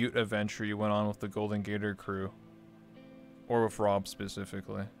favorite mute adventure you went on with the Golden Gator crew? Or with Rob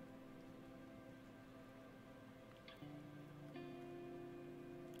specifically?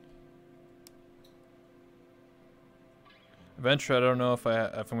 Adventure, I don't know if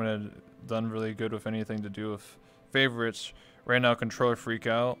I'm gonna done really good with anything to do with favorites. Right now, controller freak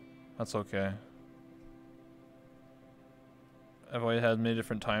out. That's okay. I've always had many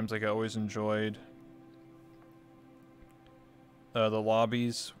different times, like I always enjoyed the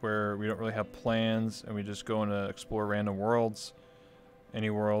lobbies where we don't really have plans and we just go and explore random worlds, any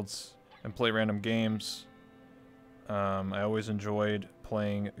worlds, and play random games. I always enjoyed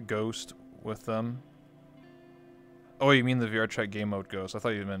playing Ghost with them. Oh, you mean the VR chat game mode Ghost? I thought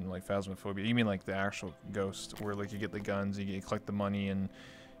you meant like Phasmophobia. You mean like the actual Ghost, where like you get the guns, you collect the money, and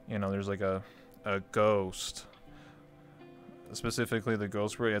you know there's like a ghost. Specifically the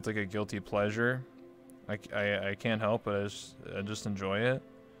Ghost where it's like a guilty pleasure. I can't help it. I just enjoy it.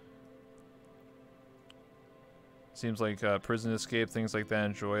 Seems like Prison Escape, things like that,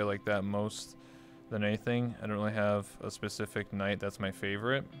 enjoy like that most than anything. I don't really have a specific night that's my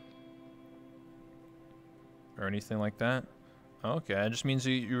favorite. Or anything like that. Okay, it just means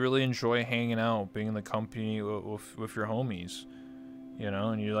you really enjoy hanging out, being in the company with your homies. You know,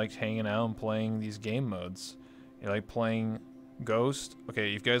 and you like hanging out and playing these game modes. You like playing Ghost.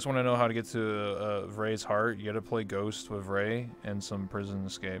 Okay, if you guys want to know how to get to Vrey's heart, you gotta play Ghost with Vrey and some Prison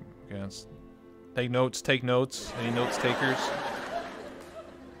Escape. Okay, take notes, take notes. Any notes takers?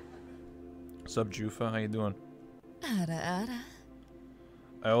 Sup, Jufa? How you doing?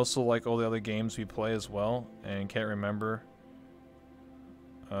 I also like all the other games we play as well, and can't remember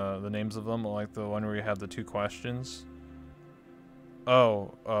the names of them. I like the one where you have the 2 questions.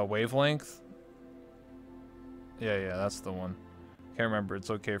 Oh, Wavelength? Yeah, that's the one. Can't remember. It's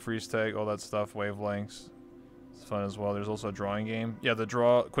okay. Freeze tag, all that stuff. Wavelengths. It's fun as well. There's also a drawing game. Yeah, the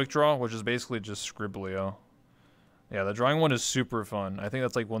quick draw, which is basically just Scribblio. Yeah, the drawing one is super fun. I think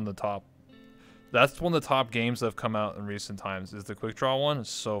that's like one of the top. That's one of the top games that have come out in recent times. Is the quick draw one? It's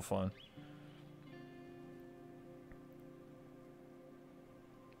so fun.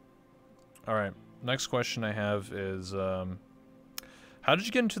 All right. Next question I have is, how did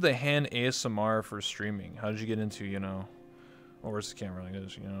you get into the hand ASMR for streaming? How did you get into, you know? Oh, where's the camera? Like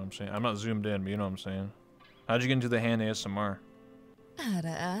this, you know what I'm saying? I'm not zoomed in, but you know what I'm saying. How did you get into the hand ASMR?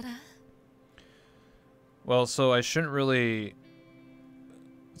 Well, so I shouldn't really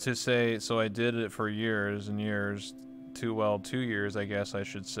say, so I did it for years and years, 2 years, I guess I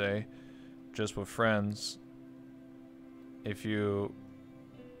should say, just with friends. If you've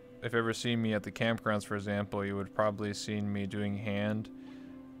ever seen me at the campgrounds, for example, you would probably seen me doing hand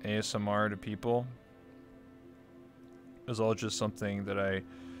ASMR to people. It's all just something that I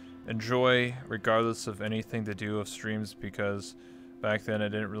enjoy regardless of anything to do with streams, because back then I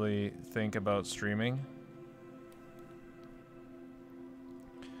didn't really think about streaming.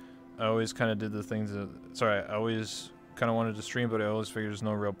 I always kind of did the things that, I always kind of wanted to stream, but I always figured there's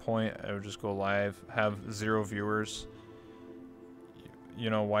no real point. I would just go live, have 0 viewers, you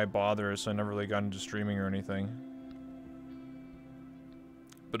know, why bother? So I never really got into streaming or anything.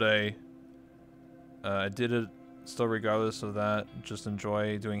 But I did it still regardless of that. Just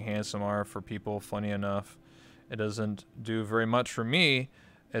enjoy doing ASMR for people, funny enough. It doesn't do very much for me.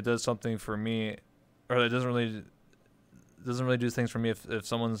 It does something for me, or it doesn't really do things for me. If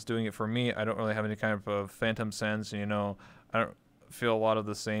someone's doing it for me, I don't really have any kind of phantom sense, you know. I don't feel a lot of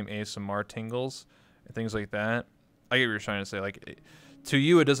the same ASMR tingles and things like that. I get what you're trying to say. Like, to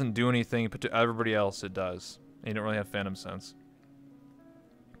you it doesn't do anything, but to everybody else it does. And you don't really have phantom sense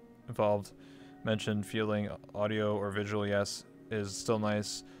involved. Mentioned feeling audio or visual, yes, is still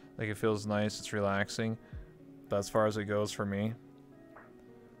nice. Like, it feels nice, it's relaxing. But as far as it goes for me.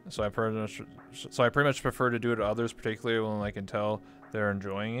 So I pretty much prefer to do it to others, particularly when I can tell they're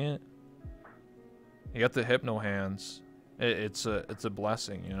enjoying it. You got the hypno hands. It's a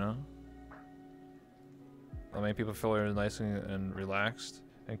blessing, you know. I make people feel really nice and relaxed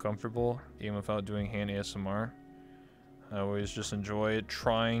and comfortable, even without doing hand ASMR. I always just enjoy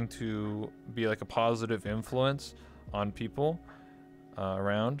trying to be like a positive influence on people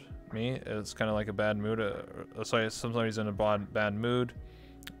around me. It's kind of like a bad mood. So sometimes in a bad mood.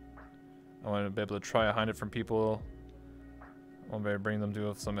 I want to be able to try to hide it from people. I want to bring them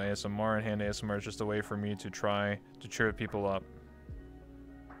to some ASMR, and hand ASMR is just a way for me to try to cheer people up.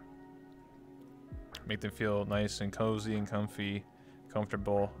 Make them feel nice and cozy and comfy,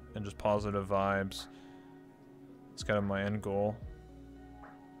 comfortable, and just positive vibes. It's kind of my end goal.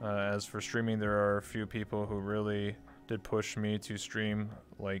 As for streaming, there are a few people who really did push me to stream,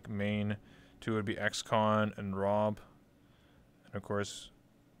 like main two would be XCon and Rob. And of course,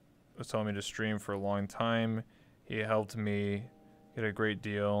 was telling me to stream for a long time. He helped me get a great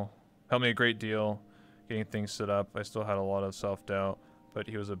deal, getting things set up. I still had a lot of self-doubt, but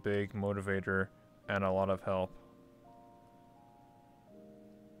he was a big motivator and a lot of help.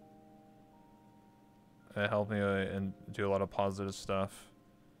 It helped me and do a lot of positive stuff.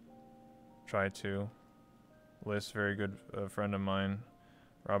 Try to. Liz, very good friend of mine.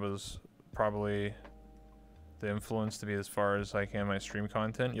 Rob is probably the influence to be as far as I can in my stream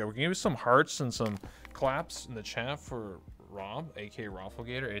content. Yeah, we can give you some hearts and some claps in the chat for Rob, aka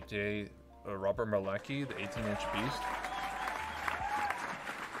Rafflegator, aka Robert Malecki, the 18-inch beast.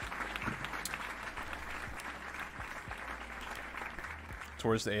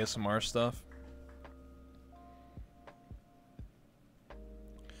 Towards the ASMR stuff.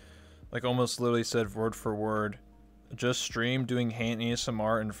 Like, almost literally said word for word, just stream doing hand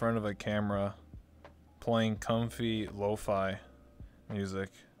ASMR in front of a camera, playing comfy lo-fi music.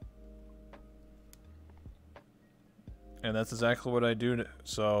 And that's exactly what I do.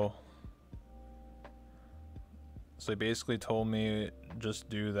 So he basically told me, just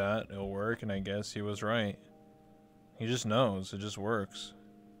do that, it'll work, and I guess he was right. He just knows, it just works.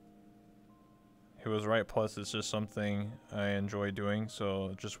 He was right, plus it's just something I enjoy doing, so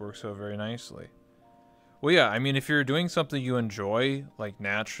it just works out very nicely. Well, yeah, I mean, if you're doing something you enjoy, like,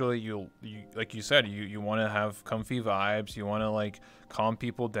 naturally, you like you said, you want to have comfy vibes, you want to, like, calm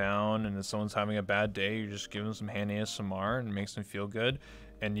people down, and if someone's having a bad day, you just give them some hand ASMR, and it makes them feel good,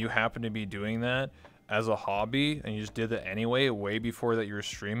 and you happen to be doing that as a hobby, and you just did it anyway, way before that you were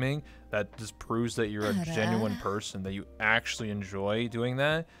streaming, that just proves that you're a genuine person, that you actually enjoy doing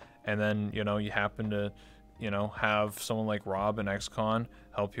that. And then, you know, you happen to, you know, have someone like Rob and XCon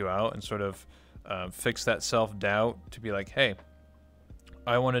help you out and sort of fix that self-doubt to be like, hey,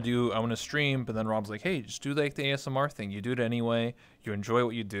 I want to stream, but then Rob's like, hey, just do like the ASMR thing. You do it anyway. You enjoy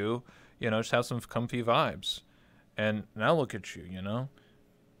what you do. You know, just have some comfy vibes. And now look at you, you know.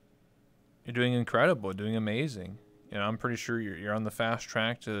 You're doing incredible, doing amazing. You know, I'm pretty sure you're on the fast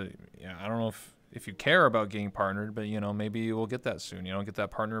track to, yeah, I don't know if you care about getting partnered, but, you know, maybe you will get that soon, you know, get that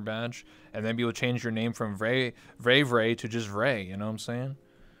partner badge, and maybe you'll change your name from Vrey to just Vrey, you know what I'm saying?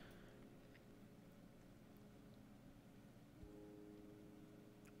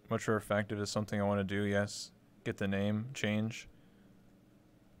 Much more effective is something I want to do, yes. Get the name change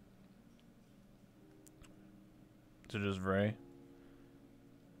to just Vrey.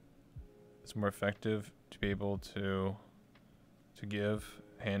 It's more effective to be able to give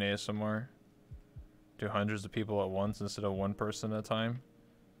hand ASMR to hundreds of people at once instead of one person at a time.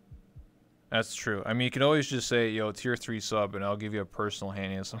 That's true. I mean, you can always just say, yo, tier 3 sub, and I'll give you a personal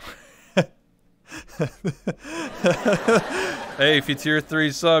hand ASMR. Hey, if you tier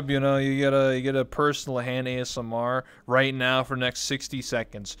 3 sub, you know, you get a personal hand ASMR right now for the next 60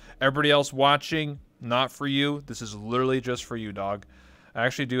 seconds. Everybody else watching, not for you. This is literally just for you, dog. I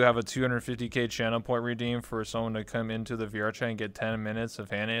actually do have a 250k channel point redeem for someone to come into the VR chat and get 10 minutes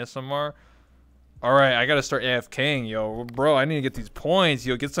of hand ASMR. All right, I gotta start AFKing, yo, bro. I need to get these points,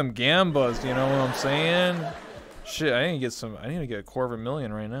 yo. Get some gambas, you know what I'm saying? Shit, I need to get some. I need to get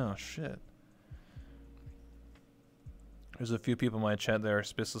 $250,000 right now. Shit. There's a few people in my chat that are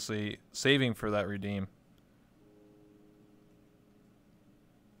specifically saving for that redeem.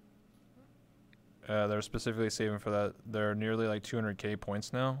 They're specifically saving for that. They're nearly like 200k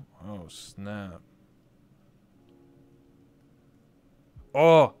points now. Oh snap!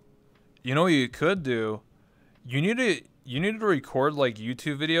 Oh, you know what you could do? You need to record like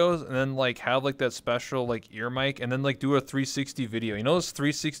YouTube videos and then like have like that special like ear mic and then like do a 360 video. You know those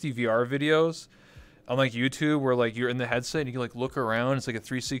 360 VR videos on like YouTube where like you're in the headset and you can like look around. It's like a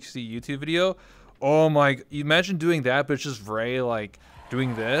 360 YouTube video. Oh my! Imagine doing that, but it's just Vrey like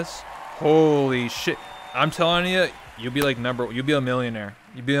doing this. Holy shit! I'm telling you, you'll be like you'll be a millionaire.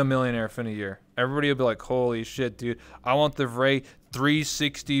 You'll be a millionaire in a year. Everybody will be like, holy shit, dude! I want the Vrey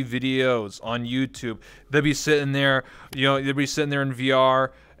 360 videos on YouTube. They'll be sitting there, you know, they'll be sitting there in VR,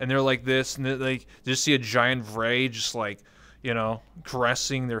 and they're like this, and they like just see a giant Vrey just like, you know,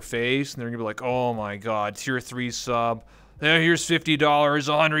 caressing their face, and they're gonna be like, oh my god, tier 3 sub. Here's $50,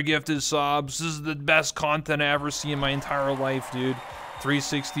 100 gifted subs. This is the best content I ever seen in my entire life, dude.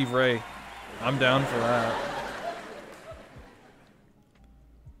 360 Vrey. I'm down for that.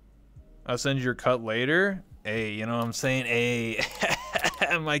 I'll send you your cut later. Hey, you know what I'm saying? Hey,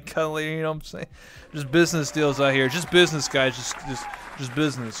 my cut later, you know what I'm saying? Just business deals out here. Just business, guys. Just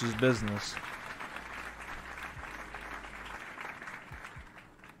business. Just business.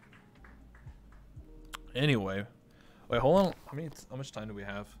 Anyway. Wait, hold on. How much time do we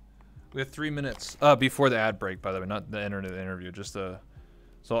have? We have 3 minutes. Before the ad break, by the way, not the end of the interview. Just so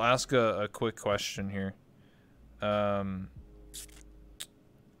I'll ask a quick question here.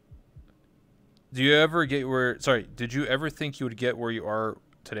 Do you ever get where? Sorry, did you ever think you would get where you are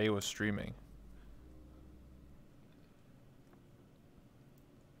today with streaming?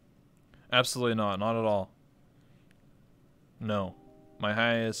 Absolutely not. Not at all. No. My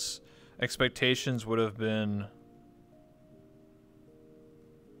highest expectations would have been,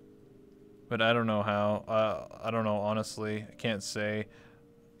 but I don't know how. I don't know, honestly. I can't say.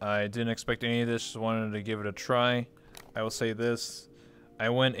 I didn't expect any of this. Just wanted to give it a try. I will say this. I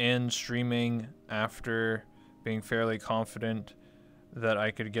went in streaming after being fairly confident that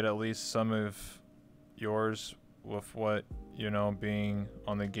I could get at least some of yours with what, you know, being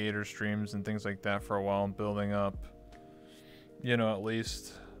on the Gator streams and things like that for a while and building up, you know, at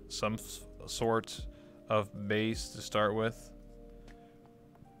least some sort of base to start with.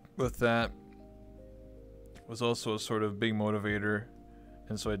 With that was also a sort of big motivator,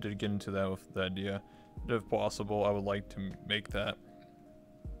 and so I did get into that with the idea that if possible I would like to make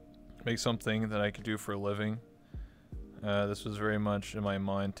something that I could do for a living. This was very much in my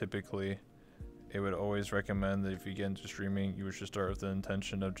mind. Typically it would always recommend that if you get into streaming, you should start with the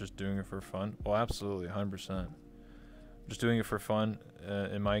intention of just doing it for fun. Well, absolutely, 100%. Just doing it for fun.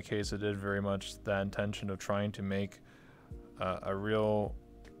 In my case, I did very much that intention of trying to make a real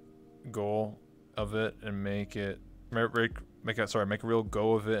goal of it and make a real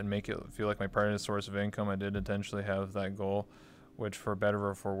go of it and make it feel like my primary source of income. I did intentionally have that goal, which for better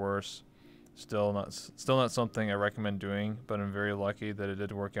or for worse, still not something I recommend doing, but I'm very lucky that it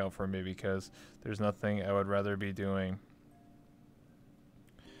did work out for me because there's nothing I would rather be doing.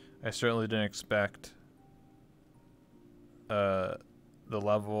 I certainly didn't expect the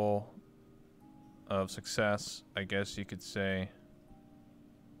level of success, I guess you could say,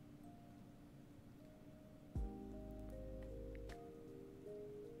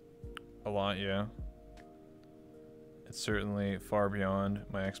 a lot, yeah. It's certainly far beyond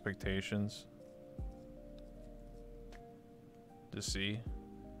my expectations to see,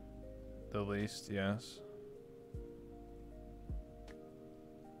 the least, yes.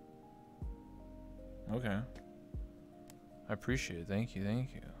 Okay. I appreciate it. Thank you,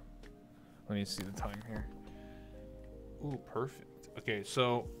 thank you. Let me see the time here. Ooh, perfect. Okay,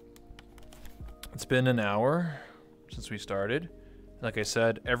 so it's been an hour since we started. Like I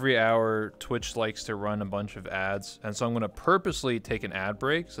said, every hour Twitch likes to run a bunch of ads, and so I'm going to purposely take an ad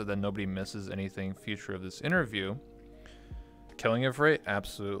break so that nobody misses anything future of this interview. Killing it, Vrey?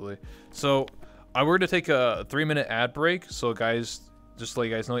 Absolutely. So we're going to take a 3-minute ad break. So guys, just to let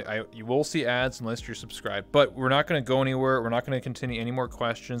you guys know, you will see ads unless you're subscribed, but we're not going to go anywhere. We're not going to continue any more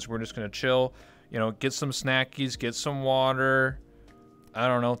questions. We're just going to chill, you know, get some snackies, get some water. I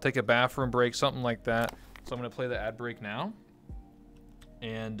don't know, take a bathroom break, something like that. So I'm going to play the ad break now.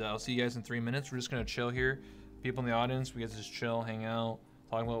 And I'll see you guys in 3 minutes. We're just going to chill here. People in the audience, we get to just chill, hang out,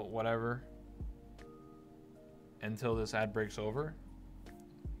 talk about whatever until this ad break's over.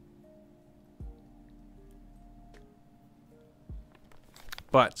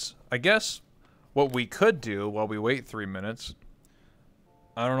 But I guess what we could do while we wait 3 minutes,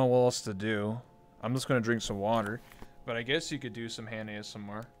 I don't know what else to do. I'm just gonna drink some water, but I guess you could do some hand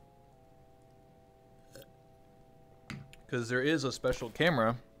ASMR. Because there is a special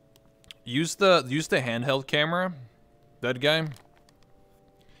camera. Use the handheld camera. That guy.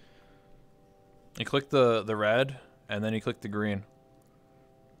 You click the red, and then you click the green.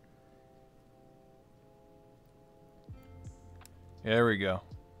 Yeah, there we go.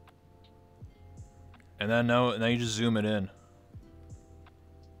 And then now you just zoom it in.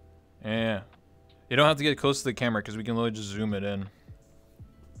 Yeah. You don't have to get close to the camera because we can literally just zoom it in.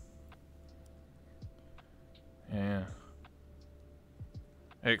 Yeah.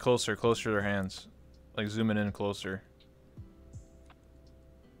 Hey, closer to their hands. Like zoom it in closer.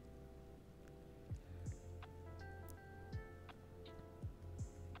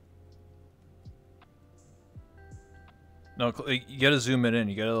 No, you gotta zoom it in.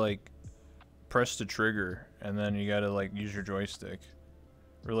 You gotta like press the trigger, and then you gotta like use your joystick.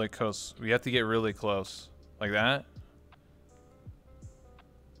 Really close. We have to get really close, like that.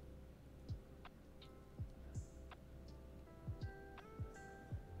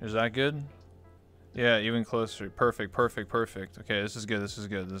 Is that good? Yeah, even closer. Perfect, perfect, perfect. Okay, this is good. This is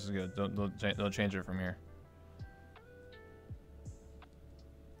good. This is good. Don't change it from here.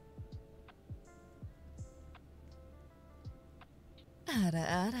 Ada,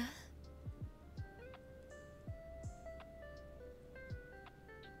 ada.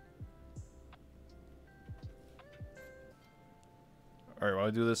 Alright, while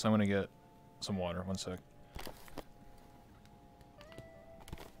I do this, I'm gonna get some water. One sec.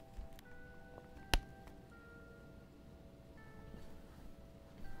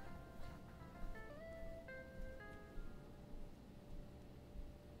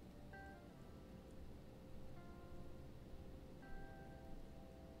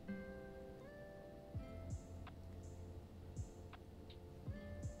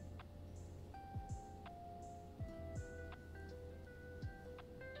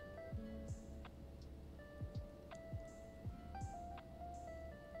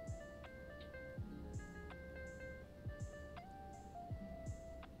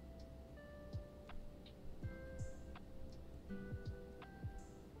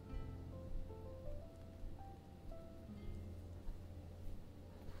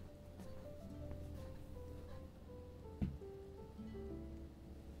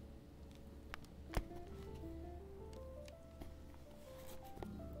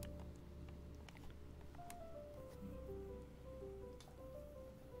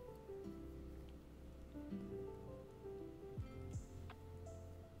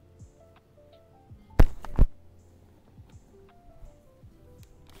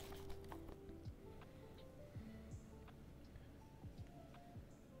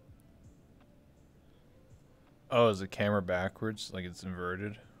 Oh, is the camera backwards? Like it's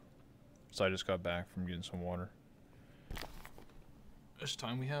inverted? So I just got back from getting some water. How much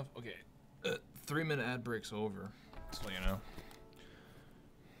time we have? Okay. 3-minute ad break's over. So you know.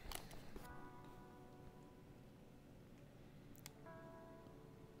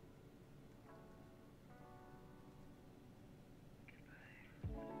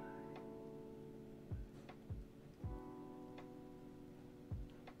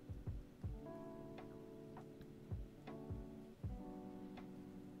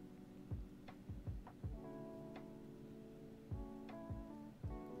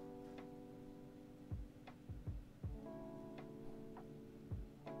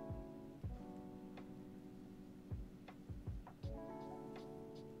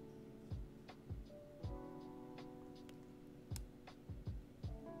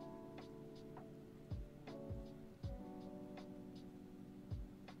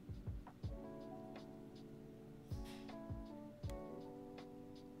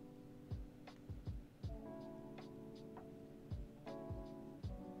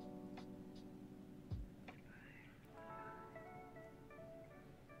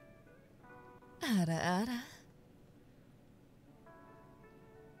 Ada, ada.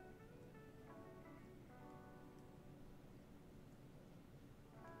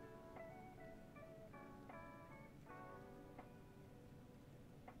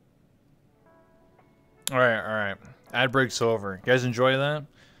 All right. Ad break's over. You guys enjoy that?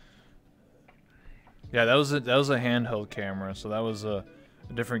 Yeah, that was a handheld camera, so that was a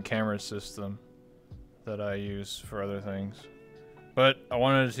different camera system that I use for other things. But I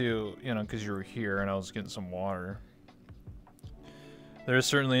wanted to, you know, because you were here and I was getting some water. They're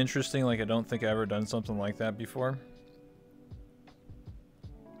certainly interesting. Like, I don't think I've ever done something like that before.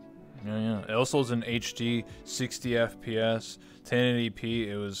 Yeah, Yeah. It also was in HD, 60 FPS, 1080p.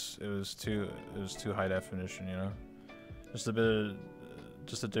 It was too high definition, you know. Just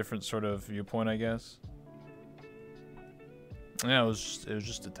a different sort of viewpoint, I guess. Yeah, it was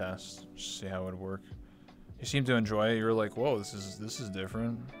just a test, just see how it would work. You seemed to enjoy it. You were like, "Whoa, this is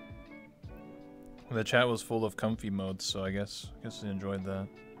different." The chat was full of comfy modes, so I guess you enjoyed that.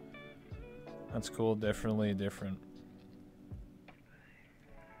 That's cool. Definitely different.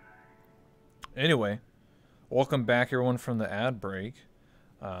 Anyway, welcome back everyone from the ad break.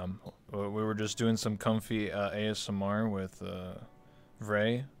 We were just doing some comfy ASMR with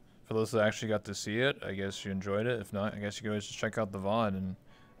Vrey. For those that actually got to see it, I guess you enjoyed it. If not, I guess you can always just check out the VOD and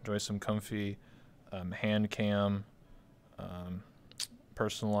enjoy some comfy hand cam,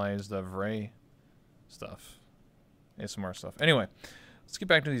 personalized Vrey stuff, ASMR stuff. Anyway, let's get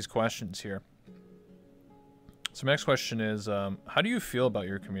back to these questions here. So my next question is, how do you feel about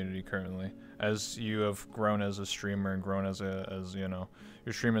your community currently, as you have grown as a streamer and grown as you know,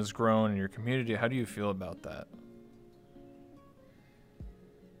 your stream has grown and your community? How do you feel about that?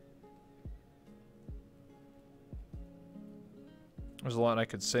 There's a lot I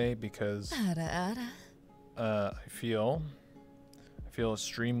could say because I feel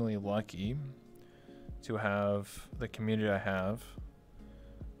extremely lucky to have the community I have.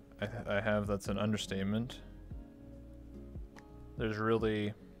 I have, that's an understatement. There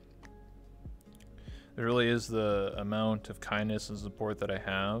really is the amount of kindness and support that I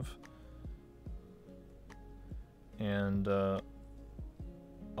have, and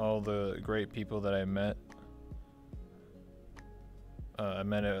all the great people that I met. I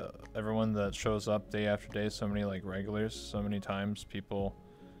met everyone that shows up day after day, so many like regulars, so many times, people,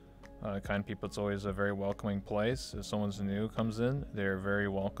 kind people. It's always a very welcoming place. If someone's new comes in, they're very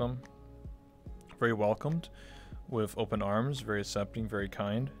welcomed, with open arms, very accepting, very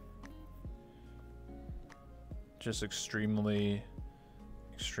kind. Just extremely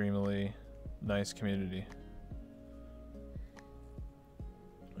nice community.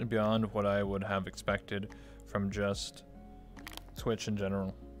 And beyond what I would have expected from just Twitch in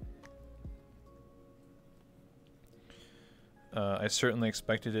general. I certainly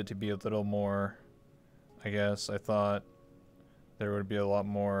expected it to be a little more, I guess. I thought there would be a lot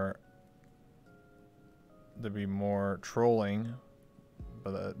more, there'd be more trolling,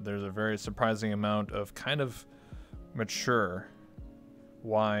 but there's a very surprising amount of kind of mature,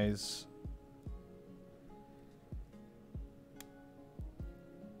 wise,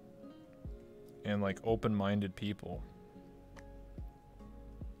 and like open-minded people.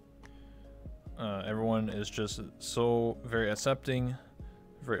 Everyone is just so very accepting,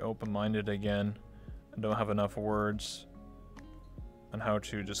 very open-minded again. I don't have enough words on how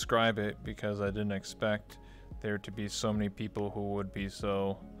to describe it because I didn't expect there to be so many people who would be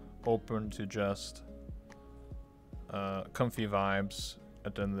so open to just comfy vibes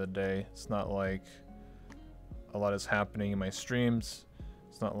at the end of the day. It's not like a lot is happening in my streams.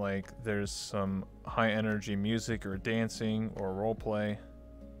 It's not like there's some high energy music or dancing or roleplay.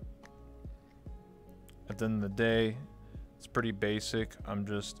 At the end of the day, it's pretty basic. I'm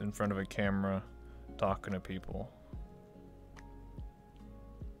just in front of a camera talking to people.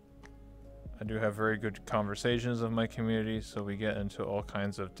 I do have very good conversations with my community, so we get into all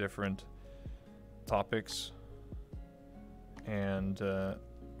kinds of different topics, and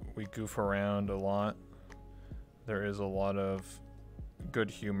we goof around a lot. There is a lot of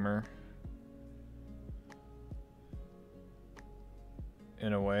good humor.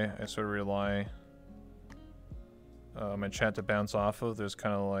 In a way, I sort of rely my chat to bounce off of. There's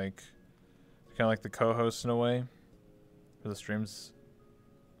kind of like the co-host in a way for the streams.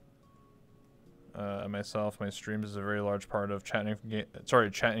 Myself, my streams is a very large part of chat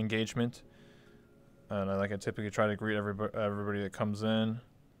engagement, and I typically try to greet everybody that comes in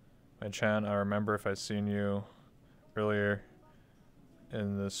my chat. I remember if I seen you earlier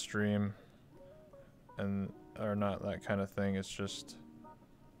in the stream, and or not, that kind of thing. It's just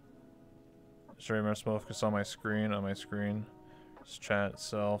very much focused on my screen. Just chat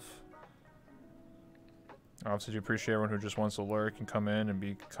itself. I obviously do appreciate everyone who just wants to lurk and come in and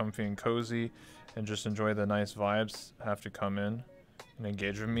be comfy and cozy and just enjoy the nice vibes. Have to come in and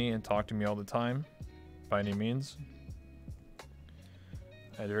engage with me and talk to me all the time, by any means.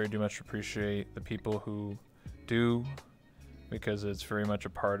 I very much appreciate the people who do, because it's very much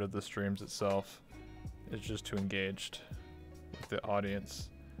a part of the streams itself. It's just to engage with the audience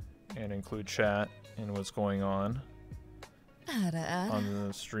and include chat and what's going on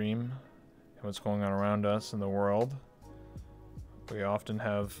the stream and what's going on around us in the world. We often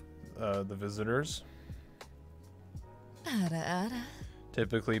have the visitors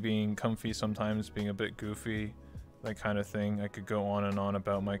typically being comfy, sometimes being a bit goofy, that kind of thing. I could go on and on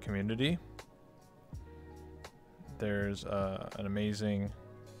about my community. There's an amazing,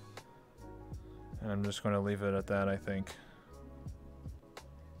 and I'm just going to leave it at that, I think.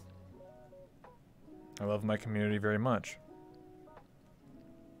 I love my community very much.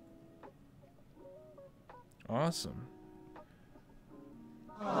 Awesome.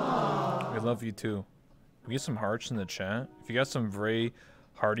 We love you too. We get some hearts in the chat. If you got some Vrey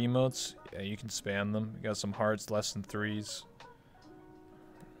heart emotes, yeah, you can spam them. You got some hearts, less than 3s.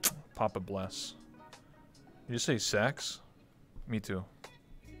 Papa bless. Did you say sex? Me too.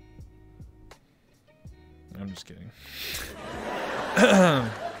 I'm just kidding. Oh,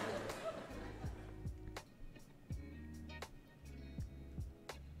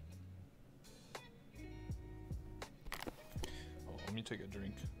 let me take a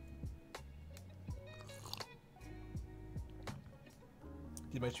drink.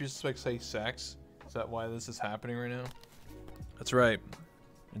 Did my suspect say sex? Is that why this is happening right now? That's right.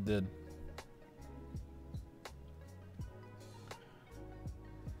 It did.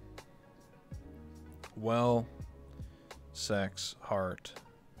 Well, sex heart.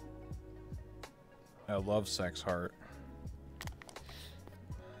 I love sex heart.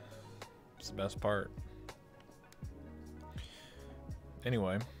 It's the best part.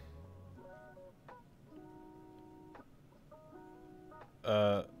 Anyway.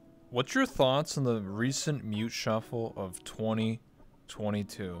 What's your thoughts on the recent mute shuffle of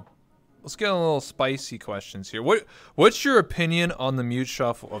 2022? Let's get a little spicy questions here. What's your opinion on the mute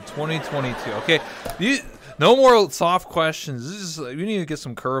shuffle of 2022? Okay, no more soft questions. We need to get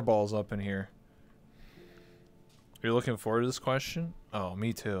some curveballs up in here. Are you looking forward to this question? Oh,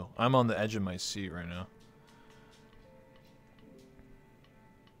 me too. I'm on the edge of my seat right now.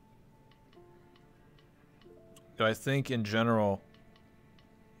 I think in general,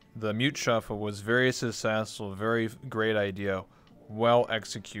 the mute shuffle was very successful, very great idea, well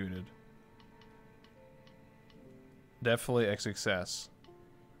executed. Definitely a success.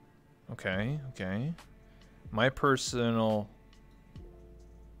 Okay, okay. My personal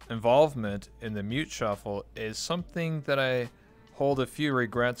involvement in the mute shuffle is something that I hold a few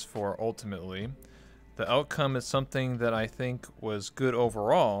regrets for ultimately. The outcome is something that I think was good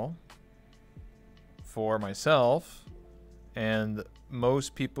overall for myself and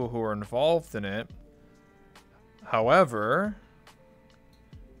most people who are involved in it. However,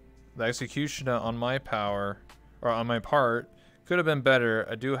 the execution on my part could have been better.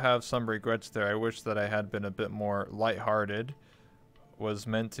 I do have some regrets there. I wish that I had been a bit more lighthearted. Was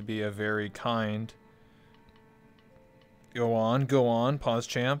meant to be a very kind, go on, pause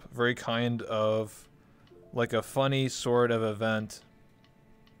champ, very kind of like a funny sort of event.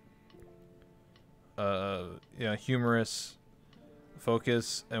 Yeah, humorous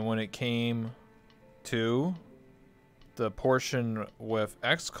focus, and when it came to the portion with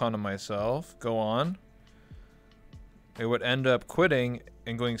XCon and myself, go on, it would end up quitting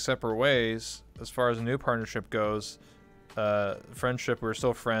and going separate ways. As far as a new partnership goes, friendship, we're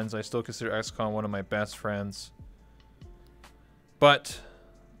still friends. I still consider XCon one of my best friends. But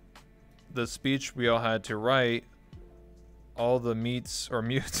the speech we all had to write, all the mutes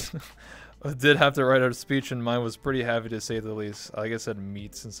did have to write a speech, and mine was pretty heavy to say the least. Like I said,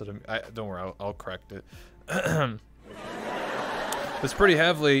 meats instead of. Don't worry, I'll correct it. It's pretty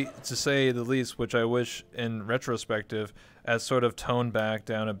heavily to say the least, which I wish, in retrospective, as sort of toned back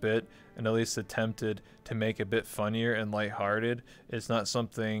down a bit and at least attempted to make a bit funnier and lighthearted. It's not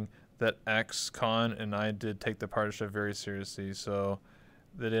something that XCon and I did take the partnership very seriously, so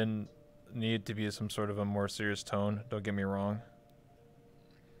there didn't need to be some sort of a more serious tone. Don't get me wrong.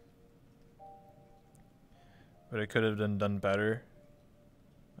 But it could have been done better.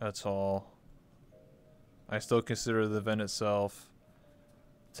 That's all. I still consider the event itself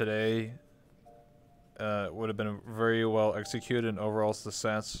today would have been very well executed and overall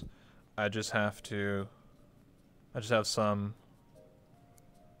success. I just have some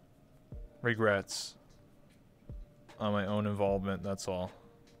regrets on my own involvement. That's all.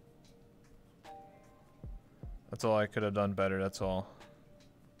 That's all I could have done better. That's all.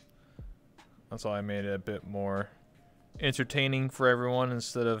 That's why I made it a bit more entertaining for everyone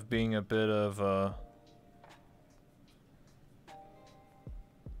instead of being a bit of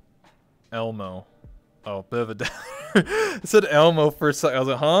Elmo. Oh, bit of a downer. It said Elmo for a second. I was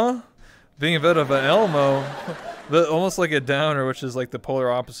like, huh? Being a bit of an Elmo. But almost like a downer, which is like the polar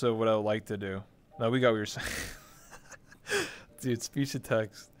opposite of what I would like to do. No, we got what you're saying. Dude, speech to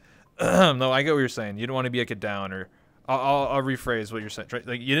text. No, I get what you're saying. You don't want to be like a downer. I'll rephrase what you're saying.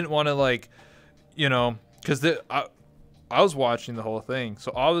 Like, you didn't want to, like, you know, because I was watching the whole thing.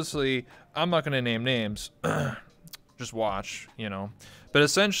 So obviously, I'm not going to name names. Just watch, you know. But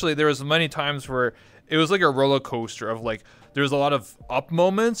essentially, there was many times where it was like a roller coaster of like, there's a lot of up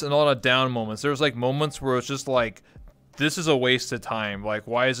moments and a lot of down moments. There was like moments where it's just like, this is a waste of time. Like,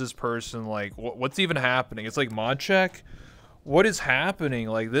 why is this person like, what's even happening? It's like mod check. What is happening?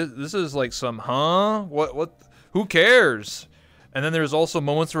 Like this is like some, what, who cares? And then there's also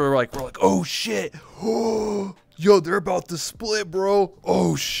moments where we're like, oh shit. Yo, they're about to split, bro.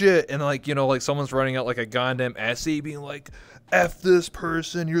 Oh shit. And like, you know, like someone's running out like a goddamn essay being like, F this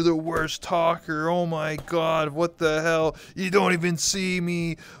person, you're the worst talker. Oh my god, what the hell? You don't even see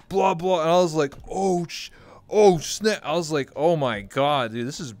me. Blah blah. And I was like, oh snap. I was like, oh my god, dude,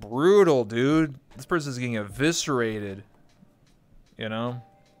 this is brutal, dude. This person's getting eviscerated. You know?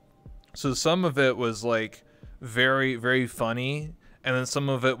 So some of it was like very, very funny, and then some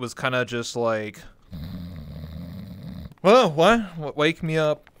of it was kind of just like, well, what? Wake me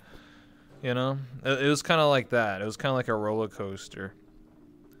up. You know, it was kind of like that. It was kind of like a roller coaster.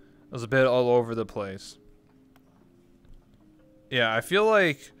 It was a bit all over the place. Yeah, I feel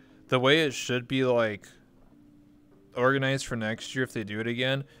like the way it should be like organized for next year if they do it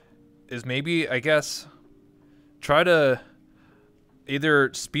again is maybe, I guess, try to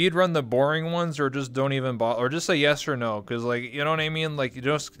either speed run the boring ones or just don't even bother, or just say yes or no, because like, you know what I mean, like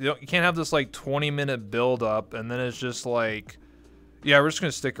you can't have this like 20-minute build up and then it's just like, yeah, we're just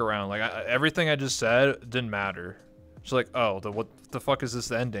gonna stick around. Like everything I just said didn't matter. It's like, oh, what the fuck is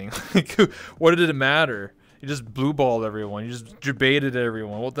this ending? Like, what did it matter? You just blue balled everyone. You just debated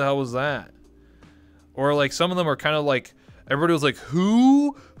everyone. What the hell was that? Or like some of them are kind of like, everybody was like,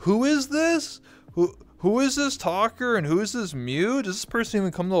 who is this? Who is this talker and who is this mute? Does this person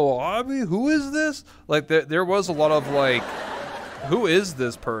even come to the lobby? Who is this? Like there was a lot of like, who is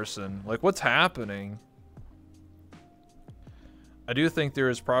this person? Like what's happening? I do think there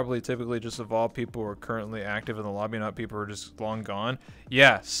is probably typically just evolved people who are currently active in the lobby, not people who are just long gone.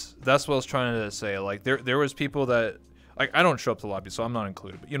 Yes, that's what I was trying to say. Like there was people that, like, I don't show up to the lobby, so I'm not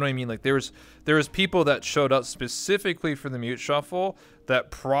included. But you know what I mean? Like there was people that showed up specifically for the mute shuffle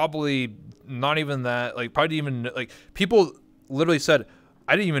that probably not even that, like probably even, like people literally said,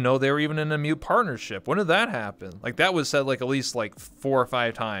 I didn't even know they were even in a mute partnership. When did that happen? Like that was said like at least like 4 or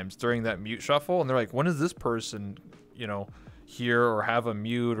 5 times during that mute shuffle. And they're like, when is this person, you know, here or have a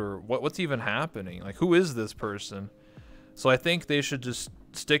mute, or what's even happening? Like who is this person? So I think they should just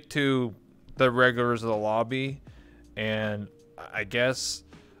stick to the regulars of the lobby, and I guess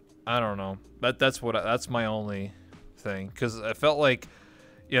I don't know, that's my only thing, because I felt like,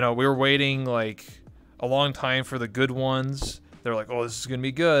 you know, we were waiting like a long time for the good ones. They're like, oh, this is gonna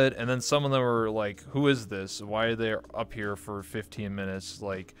be good, and then some of them were like, who is this? Why are they up here for 15 minutes,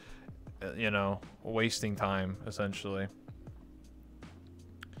 like, you know, wasting time essentially.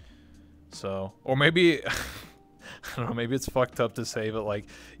 So, or maybe, I don't know, maybe it's fucked up to say, but like,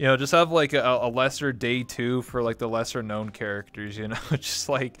 you know, just have like a lesser day 2 for like the lesser known characters, you know, just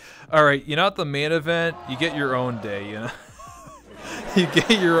like, all right, you're not the main event, you get your own day, you know, you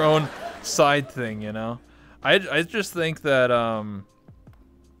get your own side thing, you know. I just think that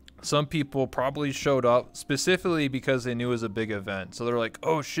some people probably showed up specifically because they knew it was a big event, so they're like,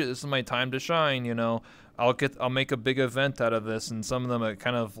 oh shit, this is my time to shine, you know. I'll make a big event out of this, and some of them it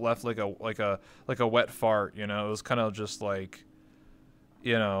kind of left like a wet fart, you know. It was kind of just like,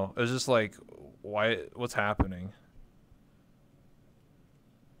 you know, it was just like, what's happening?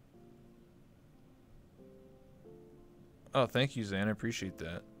 Oh, thank you, Zan. I appreciate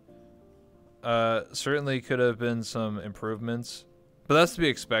that. Certainly could have been some improvements, but that's to be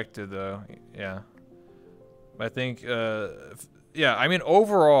expected, though. Yeah, I think, yeah. I mean,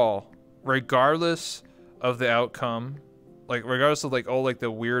 overall, regardless of the outcome, like regardless of like, oh, like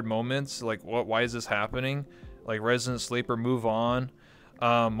the weird moments, like why is this happening, like Resident Sleeper move on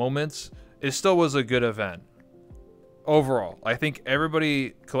moments, it still was a good event overall. I think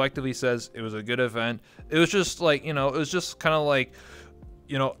everybody collectively says it was a good event. It was just like, you know, it was just kind of like,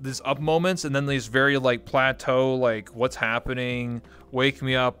 you know, these up moments and then these very like plateau, like what's happening, wake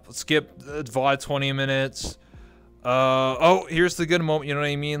me up, skip VOD 20 minutes, oh, here's the good moment, you know what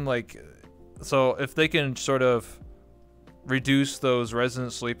I mean? Like, so if they can sort of reduce those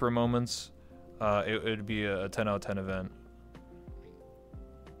Resident Sleeper moments, it would be a 10 out of 10 event.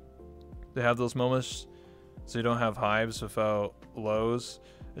 They have those moments so you don't have hives without lows.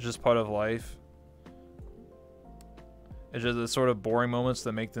 It's just part of life. It's just the sort of boring moments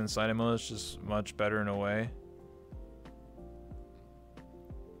that make the inciting moments just much better in a way.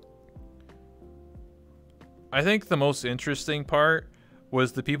 I think the most interesting part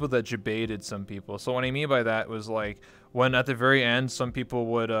was the people that debated some people. So what I mean by that was like when at the very end some people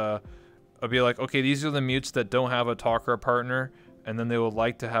would be like, okay, these are the mutes that don't have a talker partner, and then they would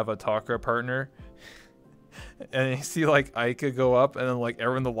like to have a talker partner. And you see like Ika go up, and then like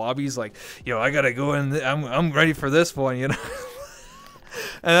everyone in the lobby's like, yo, I gotta go in, I'm ready for this one, you know.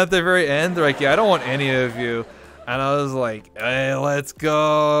 And at the very end they're like, yeah, I don't want any of you. And I was like, hey, let's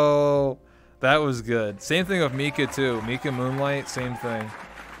go. That was good. Same thing with Mika too. Mika Moonlight, same thing.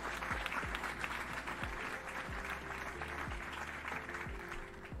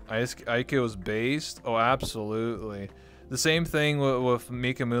 Ike was based? Oh, absolutely. The same thing with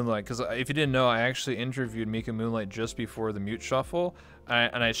Mika Moonlight, because if you didn't know, I actually interviewed Mika Moonlight just before the mute shuffle,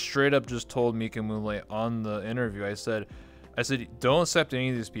 and I straight up just told Mika Moonlight on the interview, I said, don't accept any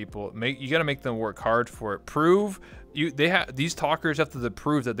of these people. You got to make them work hard for it. Prove these talkers have to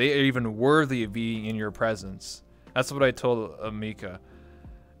prove that they are even worthy of being in your presence. That's what I told Mika,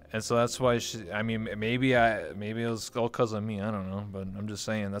 and so that's why I mean, maybe it was all because of me. I don't know, but I'm just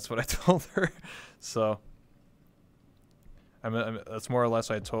saying that's what I told her. So that's more or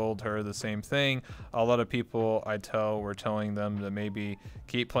less I told her the same thing. A lot of people were telling them to maybe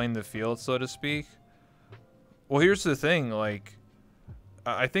keep playing the field, so to speak. Well, here's the thing, like,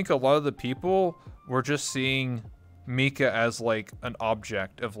 I think a lot of the people were just seeing Mika as, like, an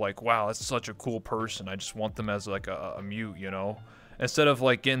object of, like, wow, that's such a cool person. I just want them as, like, a mute, you know? Instead of,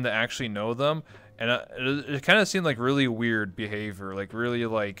 like, getting to actually know them. And it kind of seemed like really weird behavior. Like, really,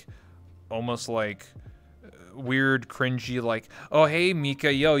 like, almost, like, weird, cringy, like, oh, hey,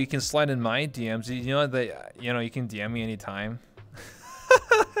 Mika, yo, you can slide in my DMs. You know that, you know, you can DM me anytime.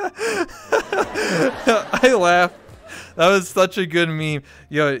 I laughed. That was such a good meme.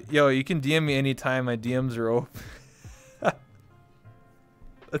 Yo, you can DM me anytime. My DMs are open.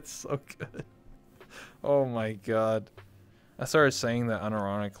 That's so good. Oh my god. I started saying that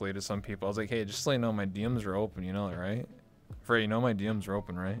unironically to some people. I was like, hey, just so you know, my DMs are open. You know that, right? Vrey, you know my DMs are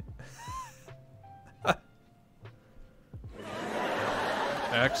open, right?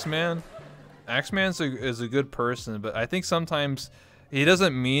 Axeman? Axeman is a good person, but I think sometimes he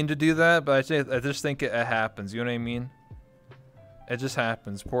doesn't mean to do that, but I just think it happens. You know what I mean? It just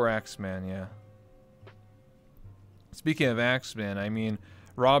happens. Poor Axeman, yeah. Speaking of Axeman, I mean,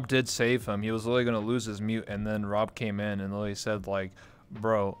 Rob did save him. He was literally going to lose his mute, and then Rob came in and literally said, like,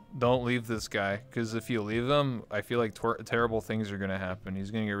 bro, don't leave this guy, because if you leave him, I feel like terrible things are going to happen.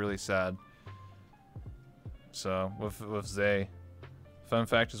 He's going to get really sad. So, with Zay. Fun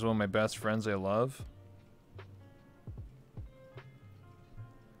fact is one of my best friends I love.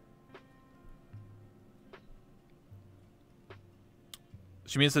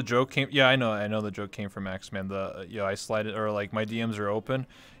 She means the joke came. Yeah, I know the joke came from Axeman. I slide it, or like my DMs are open.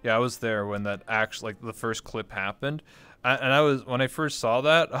 Yeah, I was there when that like the first clip happened, and when I first saw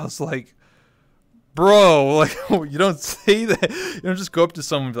that, I was like, bro, like you don't say that. You don't just go up to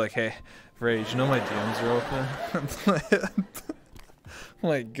someone and be like, hey, Vrey, you know my DMs are open. Oh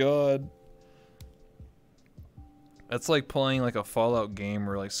my god. That's like playing like a Fallout game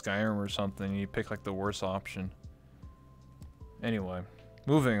or like Skyrim or something, and you pick like the worst option. Anyway.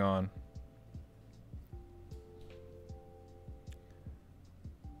 Moving on.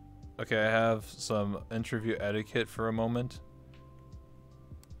 Okay, I have some interview etiquette for a moment.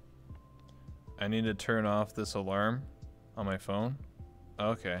 I need to turn off this alarm on my phone.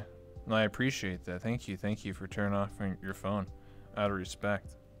 Okay. No, I appreciate that. Thank you for turning off your phone. Out of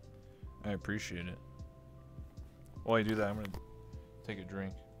respect. I appreciate it. While I do that, I'm gonna take a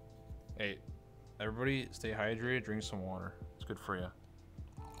drink. Hey, everybody stay hydrated, drink some water. It's good for you.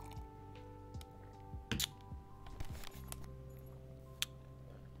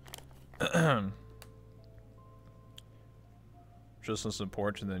 Show some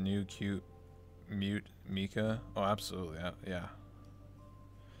support to the new cute mute Mika. Oh, absolutely, yeah.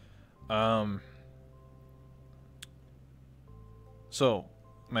 So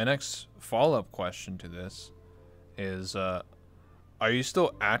my next follow-up question to this is, are you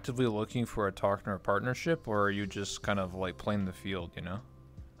still actively looking for a partner or partnership, or are you just kind of like playing the field, you know?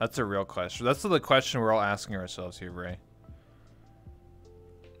 That's a real question. That's the question we're all asking ourselves here, Vrey.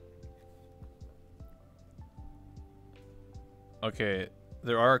 Okay,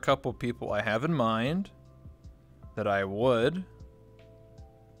 there are a couple people I have in mind that I would,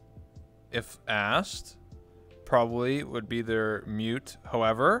 if asked, probably would be their mute.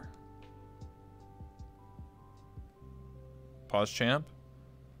 However, pause champ.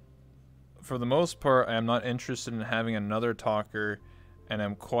 For the most part, I am not interested in having another talker, and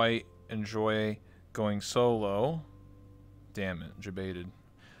I'm quite enjoy going solo. Damn it, debated.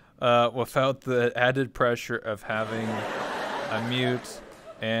 Without the added pressure of having a mute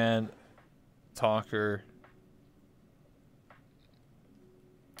and talker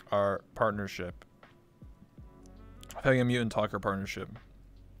are partnership. Having a mute and talker partnership.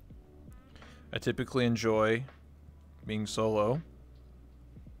 I typically enjoy being solo,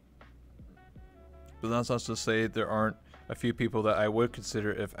 but that's not to say there aren't a few people that I would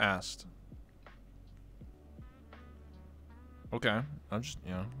consider if asked. Okay, I was just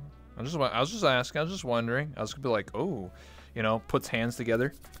asking. I was just wondering. I was gonna be like, oh, you know, puts hands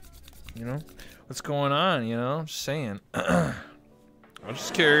together. You know, what's going on? You know, I'm just saying. I'm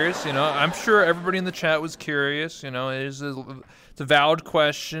just curious. You know, I'm sure everybody in the chat was curious. You know, it's a valid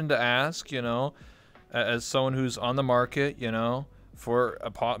question to ask. You know, as someone who's on the market. You know, for a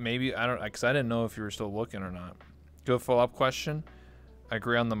pot, maybe I don't, because I didn't know if you were still looking or not. Good follow-up question. I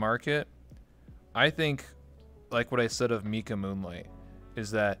agree on the market. I think, like what I said of Mika Moonlight,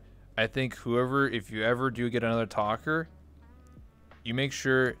 is that I think whoever, if you ever do get another talker, you make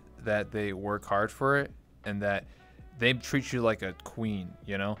sure that they work hard for it and that they treat you like a queen,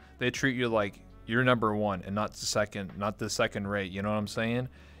 you know? They treat you like you're number one and not the second rate, you know what I'm saying?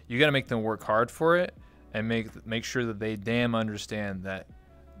 You gotta make them work hard for it and make sure that they damn understand that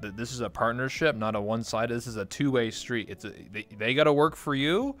this is a partnership, not a one-sided. This is a two-way street. They gotta work for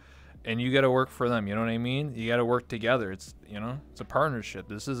you, and you got to work for them. You know what I mean? You got to work together. It's, you know, it's a partnership.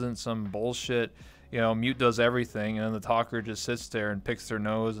 This isn't some bullshit, you know, mute does everything and then the talker just sits there and picks their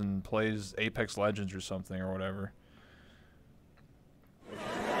nose and plays Apex Legends or something or whatever.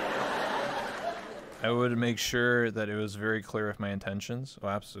 I would make sure that it was very clear with my intentions. Oh,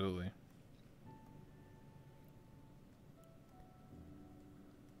 absolutely.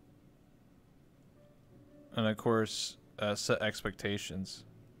 And of course, set expectations.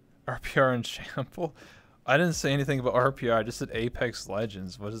 RPR and Shamble? I didn't say anything about RPR. I just said Apex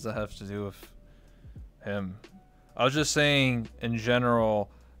Legends. What does that have to do with him? I was just saying in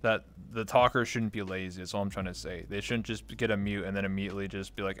general that the talker shouldn't be lazy. That's all I'm trying to say. They shouldn't just get a mute and then immediately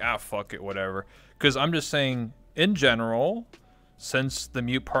just be like, ah, fuck it, whatever. Because I'm just saying in general, since the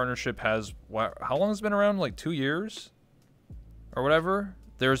mute partnership has, how long has it been around? Like 2 years or whatever?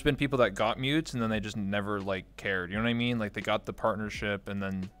 There's been people that got mutes and then they just never like cared. You know what I mean? Like they got the partnership and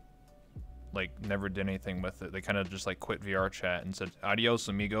then like never did anything with it. They kind of just like quit VR chat and said adios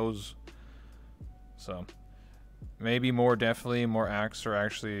amigos. So maybe definitely more acts are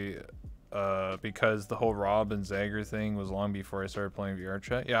actually because the whole Rob and Zager thing was long before I started playing VR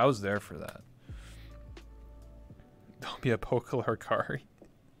chat. Yeah, I was there for that. Don't be a Poke Larkari.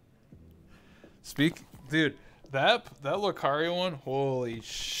 Dude, that Larkari one, holy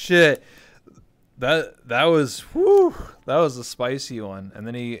shit. That was a spicy one. And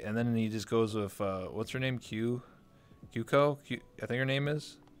then he just goes with what's her name? Kyuko? I think her name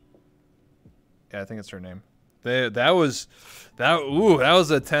is. Yeah, I think it's her name. That was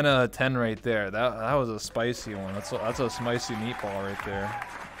a 10 out of 10 right there. That was a spicy one. That's a spicy meatball right there.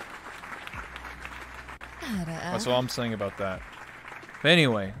 That's all I'm saying about that. But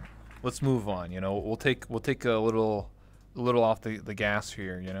anyway, let's move on. You know, we'll take a little off the gas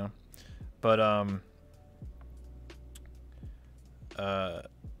here. You know. But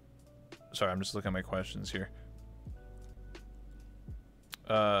sorry, I'm just looking at my questions here.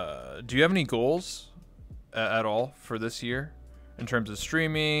 Do you have any goals at all for this year in terms of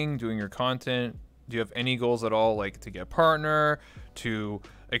streaming, doing your content? Do you have any goals at all, like to get a partner, to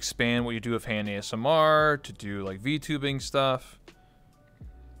expand what you do with hand ASMR, to do like VTubing stuff?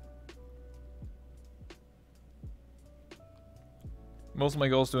 Most of my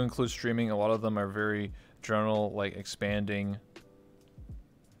goals do include streaming. A lot of them are very general, like expanding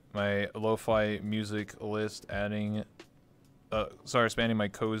my lo-fi music list, expanding my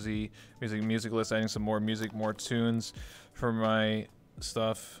cozy music list, adding some more music, more tunes for my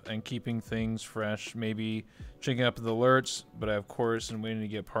stuff, and keeping things fresh. Maybe checking up the alerts, but I of course am waiting to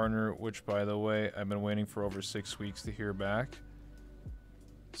get partner, which by the way, I've been waiting for over 6 weeks to hear back.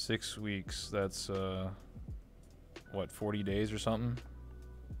 6 weeks, that's what, 40 days or something?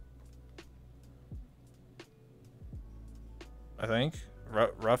 I think.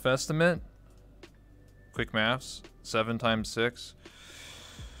 Rough estimate. Quick maths. 7 times 6.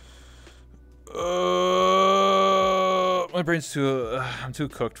 My brain's I'm too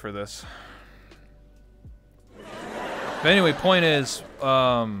cooked for this. But anyway, point is,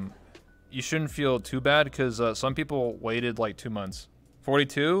 you shouldn't feel too bad because some people waited like 2 months.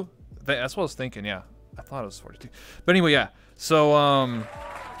 42? That's what I was thinking, yeah. I thought it was 42. But anyway, yeah. So, I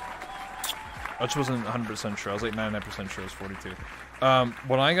just wasn't 100% sure. I was like 99% sure it was 42.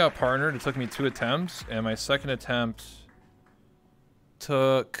 When I got partnered, it took me 2 attempts, and my second attempt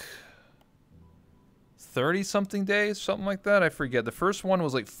took 30 something days, something like that. I forget. The first one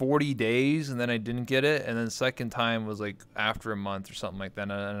was like 40 days and then I didn't get it. And then the second time was like after a month or something like that.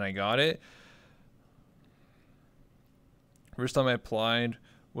 And I got it. First time I applied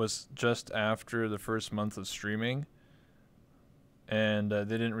was just after the first month of streaming. And they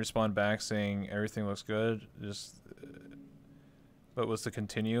didn't respond back saying everything looks good. But was to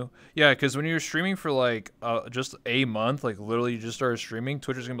continue. Yeah, because when you're streaming for like just a month, like literally you just started streaming,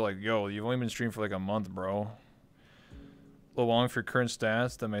 Twitch is gonna be like, yo, you've only been streaming for like a month, bro. A little long for current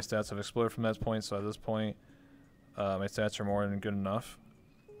stats. Then my stats have exploded from that point, so at this point, my stats are more than good enough.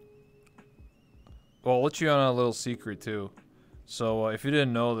 Well, I'll let you on a little secret too. So if you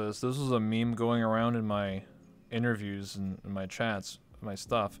didn't know this was a meme going around in my interviews and in my chats, my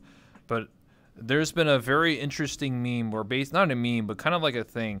stuff. But there's been a very interesting meme where not a meme, but kind of like a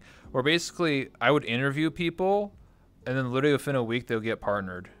thing where basically I would interview people and then literally within a week they'll get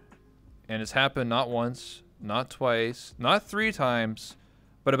partnered. And it's happened not once, not twice, not 3 times,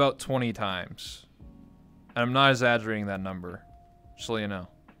 but about 20 times. And I'm not exaggerating that number, just so you know.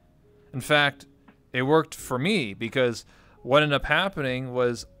 In fact, it worked for me because what ended up happening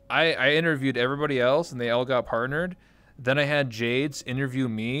was I interviewed everybody else and they all got partnered. Then I had Jades interview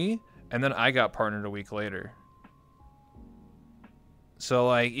me and then I got partnered a week later. So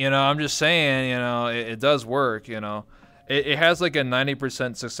like, you know, I'm just saying, you know, it does work, you know. It has like a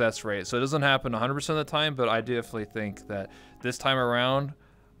 90% success rate. So it doesn't happen 100% of the time, but I definitely think that this time around,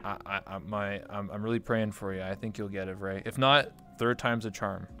 I'm really praying for you. I think you'll get it, Vrey. If not, 3rd time's a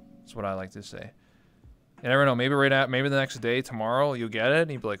charm. That's what I like to say. You never know. Maybe maybe the next day, tomorrow, you'll get it,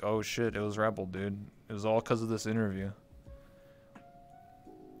 and you'll be like, "Oh shit, it was Rebel, dude. It was all because of this interview."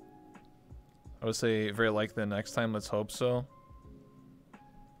 I would say very likely the next time. Let's hope so.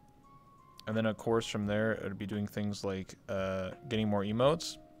 And then, of course, from there, it'd be doing things like getting more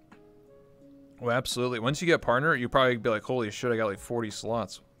emotes. Well, absolutely. Once you get partner, you probably be like, "Holy shit, I got like 40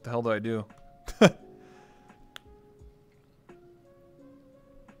 slots. What the hell did I do?"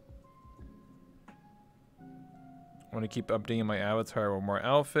 I want to keep updating my avatar with more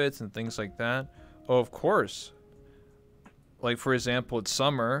outfits and things like that. Oh, of course. Like, for example, it's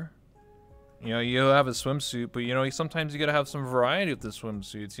summer. You know, you have a swimsuit, but, you know, sometimes you got to have some variety with the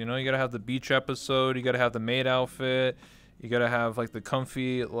swimsuits. You know, you got to have the beach episode. You got to have the maid outfit. You got to have, like, the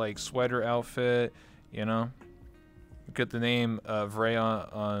comfy, like, sweater outfit, you know. Get the name Vrey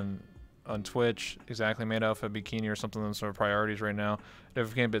on Twitch. Exactly, maid outfit, bikini, or something of those sort of priorities right now.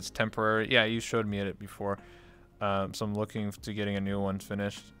 If it's temporary. Yeah, you showed me it before. So I'm looking to getting a new one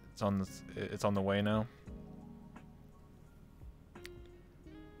finished. It's on the way now.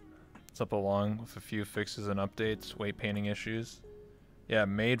 It's up along with a few fixes and updates, weight painting issues. Yeah,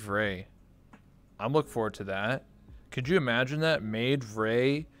 Maid Vrey. I'm looking forward to that. Could you imagine that? Maid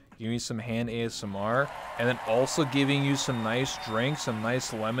Vrey giving you some hand ASMR and then also giving you some nice drinks, some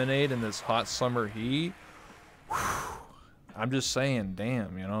nice lemonade in this hot summer heat. Whew. I'm just saying,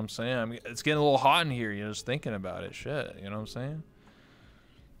 damn, you know what I'm saying? I mean, it's getting a little hot in here, you know, just thinking about it. Shit, you know what I'm saying?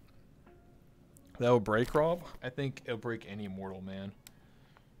 That will break Rob? I think it'll break any mortal man.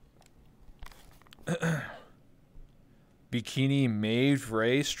 Bikini Maid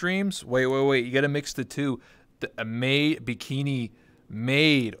Vrey streams? Wait. You gotta mix the two. A maid, bikini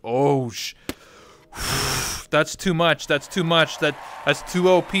maid. Oh, that's too much. That's too much. That's too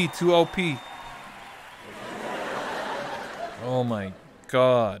OP. Too OP. Oh my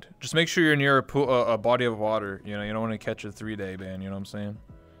god. Just make sure you're near a body of water. You know, you don't want to catch a 3-day ban. You know what I'm saying?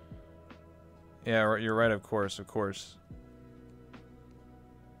 Yeah, you're right. Of course.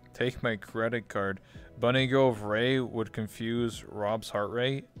 Take my credit card. Bunny Girl Vrey would confuse Rob's heart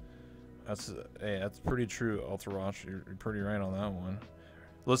rate. That's pretty true, Ultraroch. You're pretty right on that one.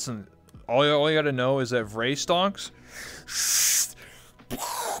 Listen, all you gotta know is that Vrey stonks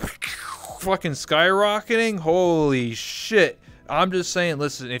fucking skyrocketing. Holy shit. I'm just saying,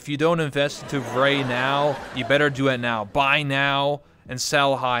 listen, if you don't invest into Vrey now, you better do it now. Buy now and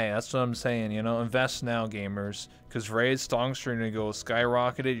sell high. That's what I'm saying, you know. Invest now, gamers. Because Vrey's stonks are gonna go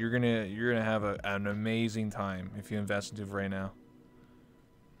skyrocketed. You're gonna have an amazing time if you invest into Vrey now.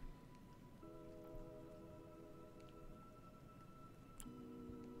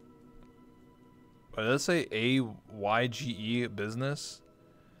 But let's say AYGE business.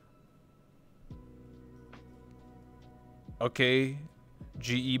 Okay,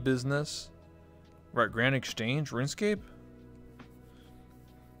 GE business. Right, Grand Exchange, RuneScape?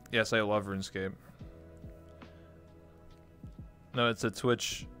 Yes, I love RuneScape. No, it's a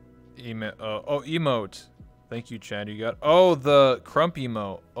Twitch email. Oh, emote. Thank you, Chad. You got. Oh, the Crump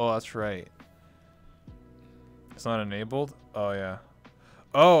emote. Oh, that's right. It's not enabled? Oh, yeah.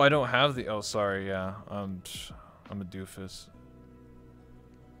 Oh, I don't have the. Oh, sorry. Yeah, I'm a doofus.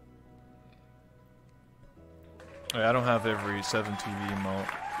 Yeah, I don't have every 7 TV emote.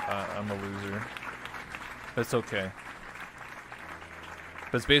 I'm a loser. That's okay.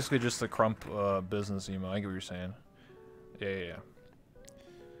 But it's basically just a crump business email. I get what you're saying. Yeah.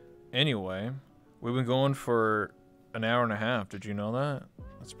 Anyway, we've been going for an hour and a half. Did you know that?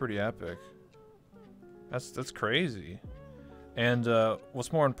 That's pretty epic. That's crazy. And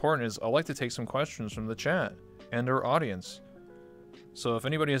what's more important is I like to take some questions from the chat and our audience. So if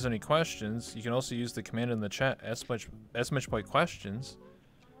anybody has any questions, you can also use the command in the chat, smhbyte questions.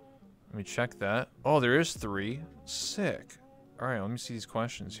 Let me check that. Oh, there is 3. Sick. Alright, let me see these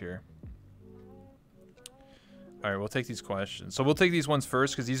questions here. Alright, we'll take these questions. So we'll take these ones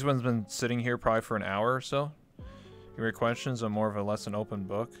first, because these ones have been sitting here probably for an hour or so. Your questions are more of a less an open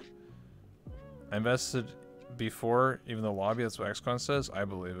book. I invested before, even the lobby, that's what XCon says. I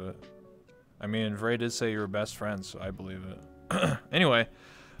believe it. I mean, Vrey did say you were best friends, so I believe it. Anyway,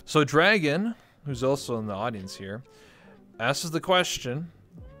 so Dragon, who's also in the audience here, asks the question.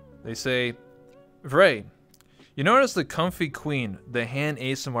 They say, Vrey, you notice the comfy queen, the hand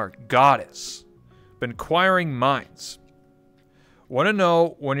ASMR goddess, been inquiring minds. Want to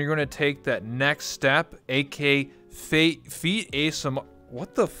know when you're going to take that next step, aka feet ASMR.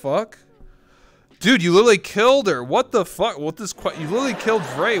 What the fuck? Dude, you literally killed her. What the fuck? What this? You literally killed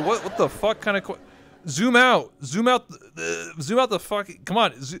Vrey. What the fuck kind of? Zoom out. Zoom out the fucking. Come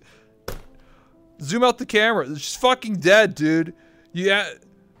on. Zoom out the camera. She's fucking dead, dude. You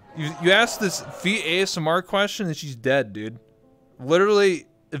asked this feet ASMR question and she's dead, dude. Literally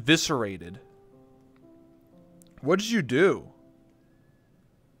eviscerated. What did you do?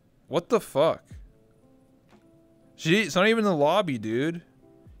 What the fuck? It's not even in the lobby, dude.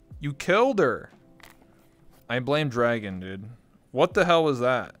 You killed her. I blame Dragon, dude. What the hell was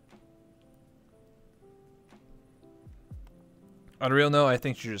that? On a real note, I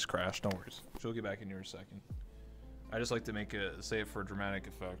think she just crashed. No worries. She'll get back in here in a second. I just like to say it for a dramatic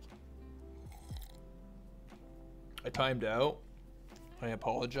effect. I timed out. I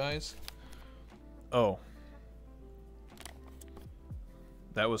apologize. Oh.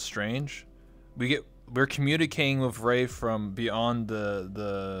 That was strange. We're communicating with Vrey from beyond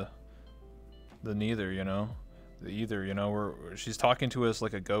the neither, you know? The either, you know, she's talking to us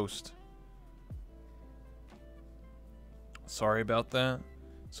like a ghost. Sorry about that.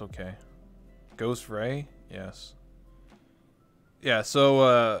 It's okay. Ghost Vrey? Yes. Yeah,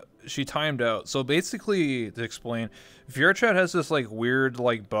 so she timed out. So basically, to explain, VRChat has this like weird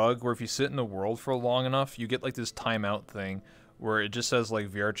like bug where if you sit in the world for long enough, you get like this timeout thing where it just says like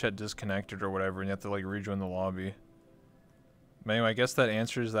VRChat disconnected or whatever, and you have to like rejoin the lobby. But anyway, I guess that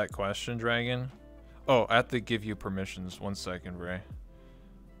answers that question, Dragon. Oh, I have to give you permissions. 1 second, Vrey.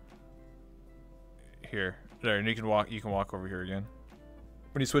 Here, there, and you can walk over here again.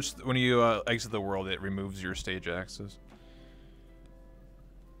 When you exit the world, it removes your stage access.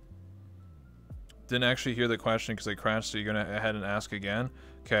 Didn't actually hear the question because I crashed, so you're gonna ahead and ask again.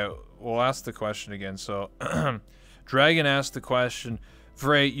 Okay, we'll ask the question again. So, Dragon asked the question,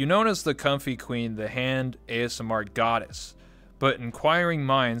 Vrey, you known as the comfy queen, the hand ASMR goddess, but inquiring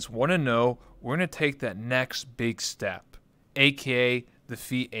minds want to know we're gonna take that next big step, aka the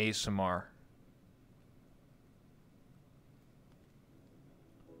feet ASMR.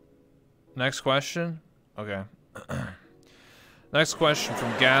 Next question? Okay. Next question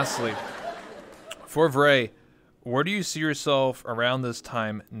from Ghastly. For Vrey, where do you see yourself around this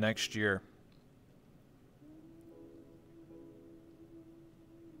time next year?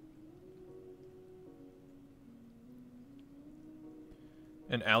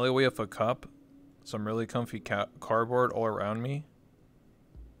 An alleyway of a cup? Some really comfy cardboard all around me?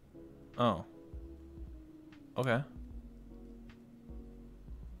 Oh. Okay.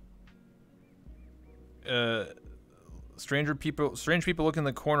 Strange people look in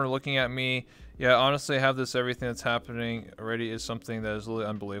the corner looking at me. Yeah, honestly, I have this everything that's happening already is something that is really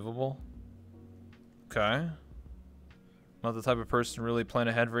unbelievable. Okay. Not the type of person to really plan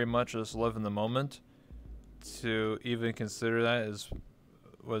ahead very much, just live in the moment. To even consider that is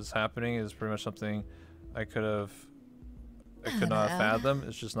what's happening is pretty much something I could not fathom.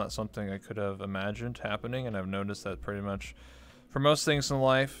 It's just not something I could have imagined happening, and I've noticed that pretty much for most things in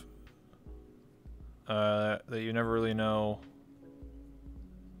life, that you never really know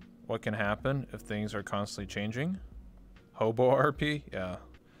what can happen if things are constantly changing. Hobo RP, yeah.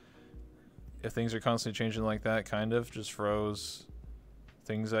 If things are constantly changing like that, kind of just throws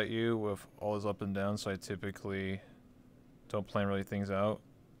things at you with all his up and down, so I typically don't plan really things out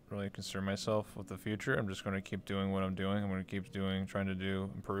really concern myself with the future. I'm just going to keep doing what I'm doing. I'm going to keep trying to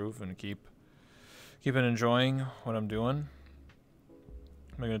improve, and keep enjoying what I'm doing.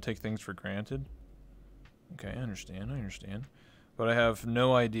 Am I going to take things for granted? Okay, I understand. But I have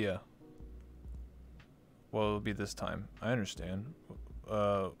no idea what it'll be this time. I understand.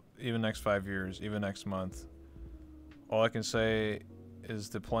 Even next 5 years, even next month. All I can say is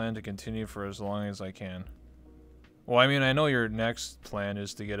to plan to continue for as long as I can. Well, I mean, I know your next plan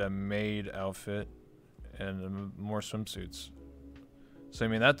is to get a maid outfit and more swimsuits. So I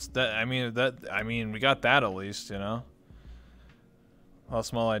mean, we got that at least, you know. All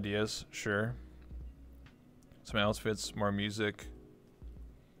small ideas, sure. Some outfits, more music,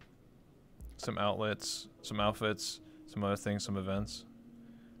 some outlets, some outfits, some other things, some events.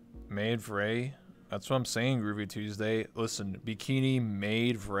 Maid Vrey. That's what I'm saying, Groovy Tuesday. Listen, Bikini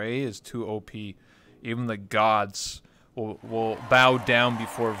Maid Vrey is too OP. Even the gods will bow down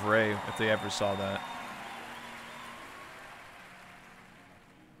before Vrey if they ever saw that.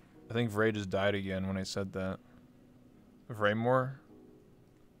 I think Vrey just died again when I said that. Vraymore?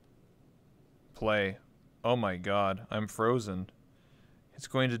 Play. Oh my god, I'm frozen. It's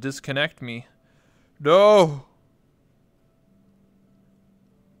going to disconnect me. No!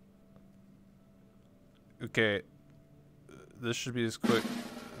 Okay. This should be as quick.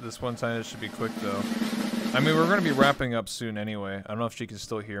 This one time it should be quick though. I mean, we're going to be wrapping up soon anyway. I don't know if she can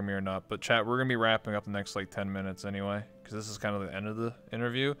still hear me or not, but chat, we're going to be wrapping up the next like 10 minutes anyway, because this is kind of the end of the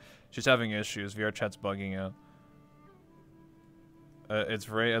interview. She's having issues. VR chat's bugging out. It's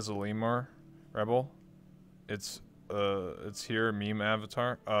Vrey as a Lemur rebel. It's here, meme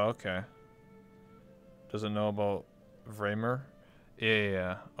avatar. Oh, okay. Doesn't know about Vraymer?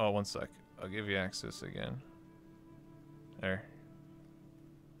 Yeah. Oh, one sec. I'll give you access again. There.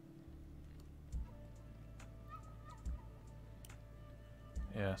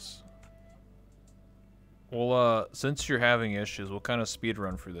 Yes. Well, since you're having issues, we'll kind of speed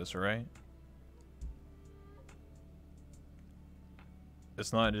run through this, alright?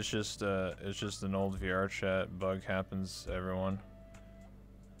 It's not, it's just an old VR chat bug, happens to everyone.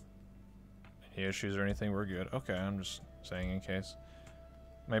 Any issues or anything, we're good. Okay, I'm just saying in case.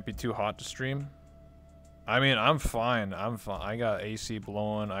 Might be too hot to stream. I mean, I'm fine. I got AC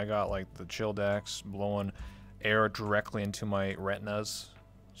blowing. I got like the chill decks blowing air directly into my retinas.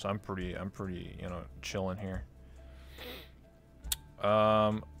 So I'm pretty, you know, chilling here.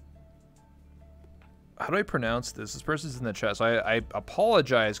 How do I pronounce this? This person's in the chat, so I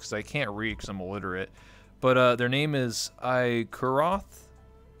apologize because I can't read because I'm illiterate. But their name is Ikuroth.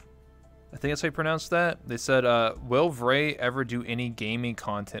 I think that's how you pronounce that. They said, will Vrey ever do any gaming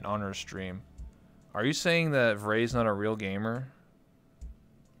content on her stream? Are you saying that Vrey's not a real gamer?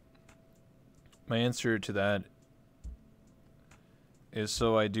 My answer to that is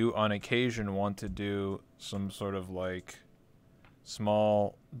so I do on occasion want to do some sort of like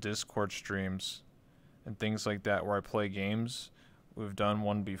small Discord streams and things like that where I play games. We've done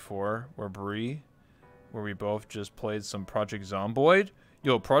one before where we both just played some Project Zomboid.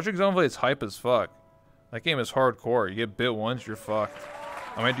 Yo, Project Zomboid is hype as fuck. That game is hardcore. You get bit once, you're fucked.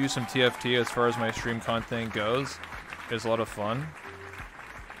 I might do some TFT as far as my stream content goes. It's a lot of fun.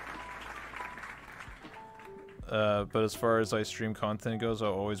 But as far as stream content goes,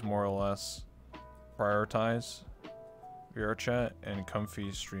 I'll always more or less prioritize VR chat and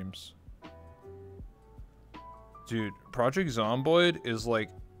comfy streams. Dude, Project Zomboid is like,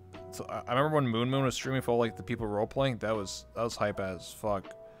 I remember when Moon was streaming for all like the people role playing. That was hype as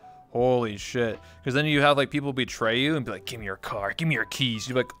fuck. Holy shit! Because then you have like people betray you and be like, "Give me your car, give me your keys."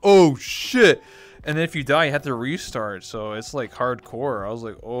 You're like, "Oh shit!" And then if you die, you have to restart. So it's like hardcore. I was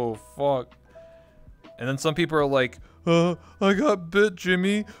like, "Oh fuck!" And then some people are like, I got bit,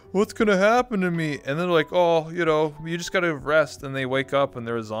 Jimmy. What's gonna happen to me? And they're like, "Oh, you know, you just gotta rest." And they wake up and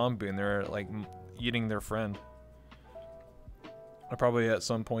they're a zombie and they're like eating their friend. I'll probably at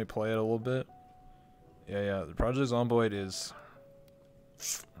some point play it a little bit. Yeah. The Project Zomboid is...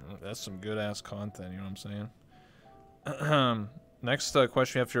 That's some good ass content, you know what I'm saying? Next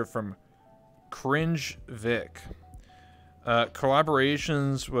question we have here from Cringe Vic.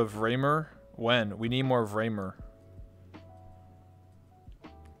 Collaborations with Vraymer. When? We need more Vraymer.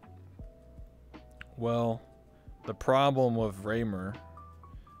 Well, the problem with Vraymer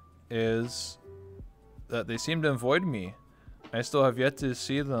is that they seem to avoid me. I still have yet to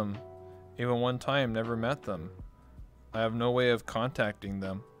see them. Even one time, never met them. I have no way of contacting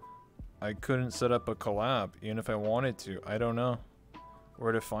them. I couldn't set up a collab, even if I wanted to. I don't know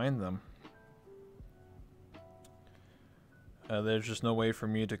where to find them. There's just no way for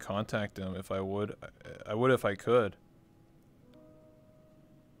me to contact them if I would. I would if I could.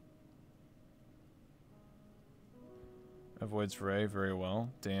 Avoids Vrey very well.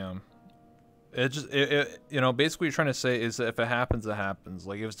 Damn. It just, you know, basically what you're trying to say is that if it happens, it happens.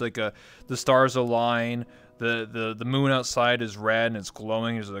 Like, if it's like the stars align, the moon outside is red and it's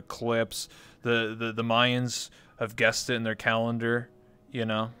glowing, there's an eclipse, the Mayans have guessed it in their calendar, you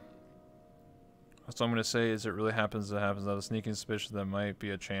know? That's what I'm going to say is it really happens, it happens. I have a sneaking suspicion that might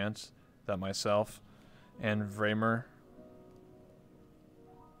be a chance that myself and Vraymer,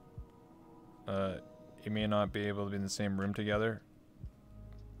 you may not be able to be in the same room together.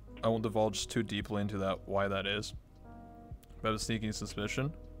 I won't divulge too deeply into that, why that is. But I have a sneaking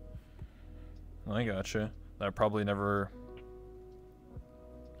suspicion. I gotcha. That I'll probably never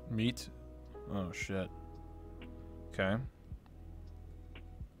meet. Oh shit. Okay.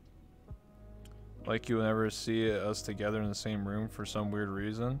 Like you will never see us together in the same room for some weird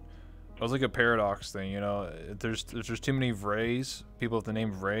reason. It was like a paradox thing, you know. If there's too many Vrays, people with the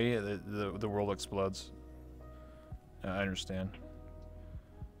name Vrey, the world explodes. I understand.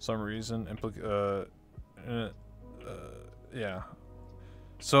 Some reason, yeah.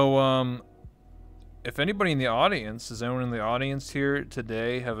 So, if anybody in the audience, does anyone in the audience here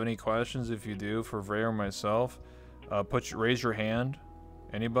today have any questions? If you do, for Vrey or myself, raise your hand.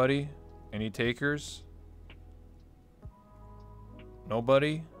 Anybody? Any takers?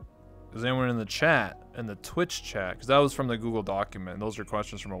 Nobody? Is anyone in the chat, in the Twitch chat? Because that was from the Google document. Those are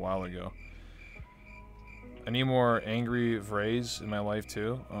questions from a while ago. I need more angry Vrays in my life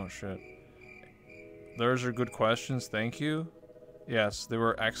too. Oh shit. Those are good questions, thank you. Yes, they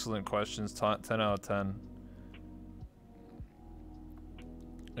were excellent questions, 10 out of 10.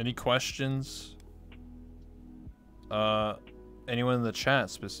 Any questions? Anyone in the chat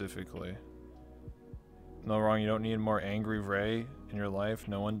specifically? No, wrong, you don't need more angry Vrey in your life,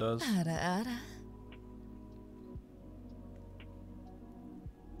 no one does.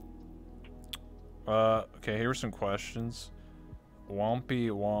 Okay, here are some questions. Wompy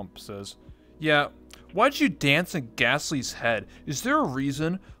Womp says, yeah, why'd you dance in Ghastly's head? Is there a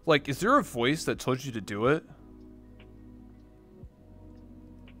reason? Like, is there a voice that told you to do it?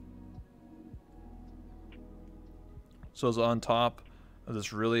 So I was on top of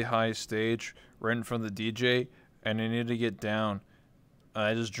this really high stage, right in front of the DJ, and I needed to get down.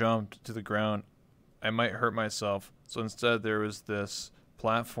 I just jumped to the ground. I might hurt myself. So instead there was this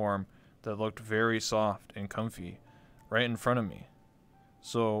platform that looked very soft and comfy right in front of me.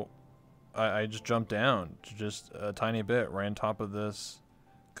 So I just jumped down to just a tiny bit right on top of this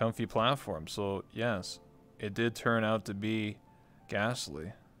comfy platform. So yes, it did turn out to be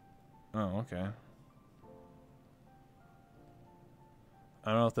Ghastly. Oh, okay.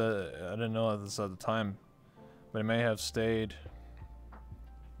 I don't know if that, I didn't know this at the time, but it may have stayed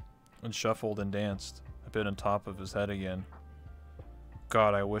and shuffled and danced a bit on top of his head again.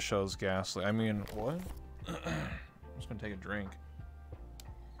 God, I wish I was Ghastly. I mean, what? I'm just gonna take a drink.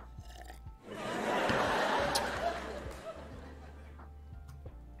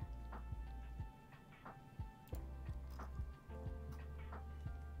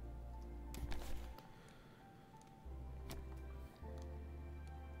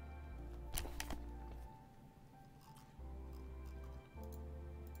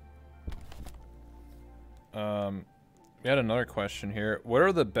 We had another question here. What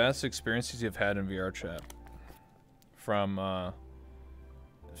are the best experiences you've had in VR chat? From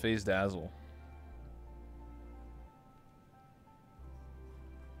FaZe Dazzle.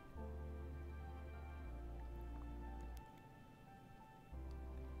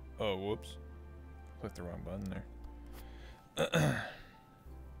 Oh, whoops. Clicked the wrong button there.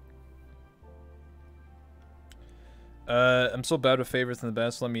 I'm so bad with favorites and the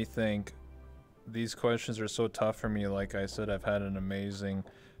best. Let me think. These questions are so tough for me. Like I said, I've had an amazing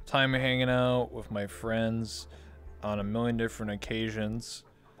time hanging out with my friends on a million different occasions.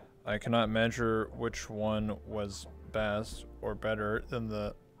 I cannot measure which one was best or better than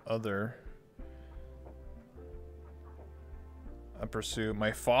the other. I pursue.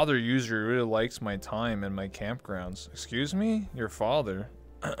 My father usually really likes my time in my campgrounds. Excuse me? Your father?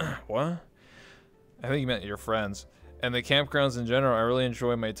 What? I think you meant your friends. And the campgrounds in general, I really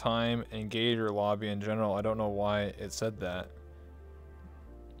enjoy my time in Gator Lobby in general. I don't know why it said that.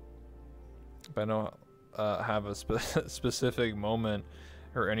 But I don't have a specific moment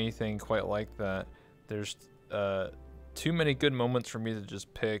or anything quite like that. There's too many good moments for me to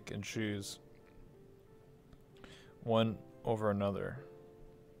just pick and choose one over another.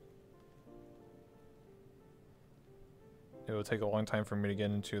 It would take a long time for me to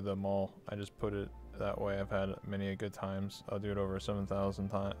get into the mall. I just put it that way. I've had many good times. I'll do it over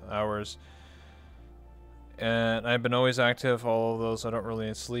 7,000 hours. And I've been always active, all of those. I don't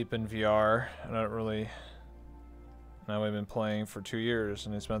really sleep in VR. I don't really... Now I've been playing for 2 years,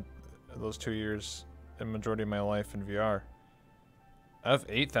 and I spent those 2 years, the majority of my life in VR. I have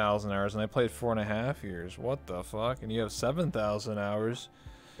 8,000 hours, and I played 4.5 years. What the fuck? And you have 7,000 hours.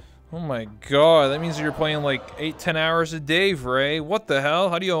 Oh my god, that means you're playing like 8-10 hours a day, Vrey. What the hell?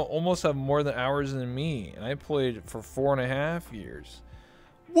 How do you almost have more than hours than me? And I played for 4.5 years.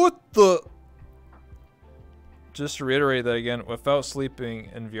 What the? Just to reiterate that again, without sleeping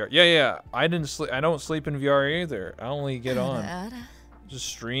in VR. Yeah, I didn't sleep. I don't sleep in VR either. I only get on, just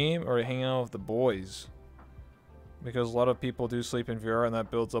stream or hang out with the boys. Because a lot of people do sleep in VR, and that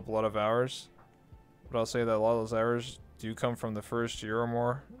builds up a lot of hours. But I'll say that a lot of those hours do come from the first year or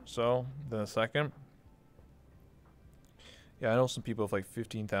more so than the second. Yeah, I know some people with like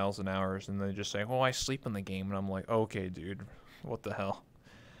 15,000 hours, and they just say, "Oh, I sleep in the game," and I'm like, "Okay, dude, what the hell?"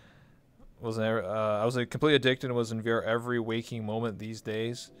 I was like, completely addicted and was in VR every waking moment these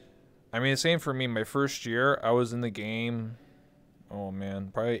days. I mean, the same for me. My first year, I was in the game. Oh man,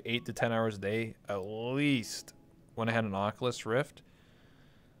 probably 8 to 10 hours a day at least when I had an Oculus Rift.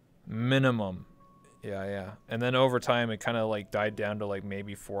 Minimum. Yeah. And then over time, it kind of like died down to like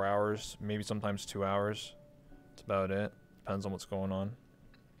maybe 4 hours, maybe sometimes 2 hours. That's about it. Depends on what's going on.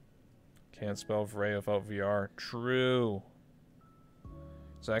 Can't spell Vrey without VR. True.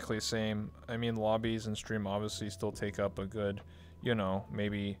 Exactly the same. I mean, lobbies and stream obviously still take up a good, you know,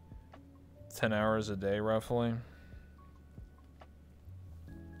 maybe 10 hours a day roughly.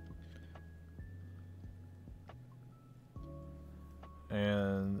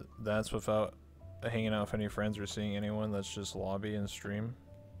 And that's without hanging out with any friends or seeing anyone. That's just lobby and stream.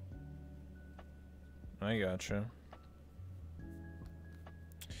 I gotcha.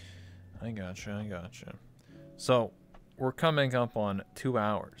 So, we're coming up on 2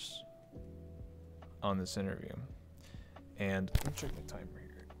 hours on this interview. And let me check my timer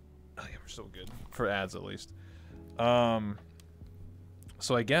here. Oh yeah, we're still good. For ads at least. So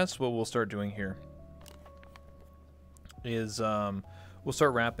I guess what we'll start doing here is we'll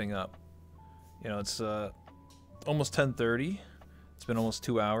start wrapping up. You know, it's almost 10:30. It's been almost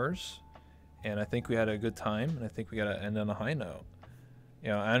 2 hours, and I think we had a good time, and I think we gotta end on a high note. You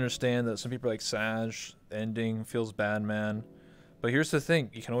know, I understand that some people are like, Sag, the ending feels bad, man. But here's the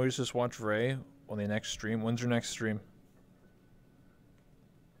thing, you can always just watch Vrey on the next stream. When's your next stream?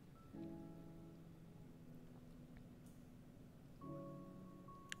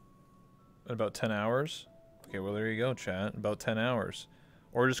 In about 10 hours? Okay, well there you go, chat. About 10 hours.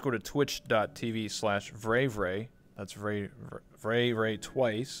 Or just go to twitch.tv/VreyVrey. That's Vrey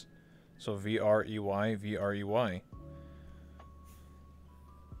twice. So VREY.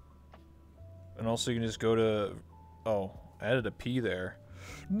 And also you can just go to... Oh, I added a P there.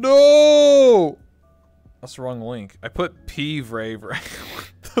 No! That's the wrong link. I put P Vrey. What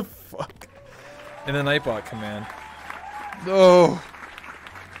the fuck? In the Nightbot command. No!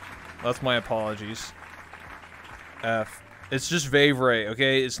 That's my apologies. F. It's just Vrey,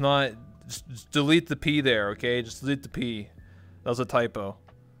 okay? It's not... Just delete the P there, okay? Just delete the P. That was a typo.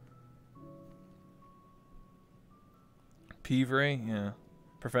 P Vrey? Yeah.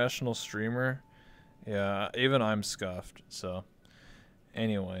 Professional streamer? Yeah, even I'm scuffed, so...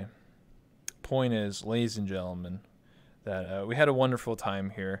 Anyway. Point is, ladies and gentlemen, that we had a wonderful time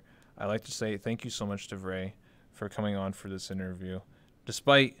here. I'd like to say thank you so much to Vrey for coming on for this interview.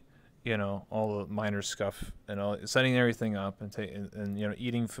 Despite, you know, all the minor scuff and all, setting everything up and you know,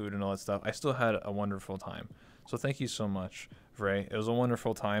 eating food and all that stuff, I still had a wonderful time. So thank you so much, Vrey. It was a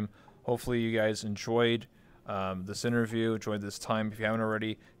wonderful time. Hopefully you guys enjoyed this interview, enjoyed this time. If you haven't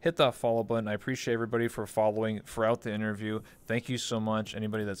already, hit that follow button. I appreciate everybody for following throughout the interview. Thank you so much.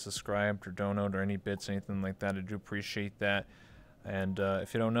 Anybody that subscribed or donated or any bits, anything like that, I do appreciate that. And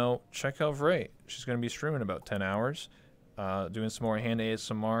if you don't know, check out Vrey. She's going to be streaming about 10 hours. Doing some more hand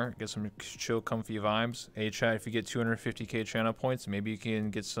ASMR, get some chill, comfy vibes. Hey, chat, if you get 250k channel points, maybe you can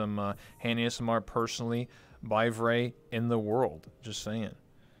get some hand ASMR personally by Vrey in the world. Just saying.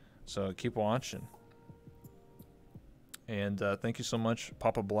 So keep watching. And thank you so much.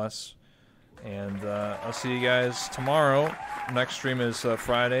 Papa bless. And I'll see you guys tomorrow. Next stream is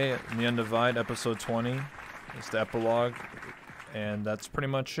Friday, The Undivided, episode 20. It's the epilogue. And that's pretty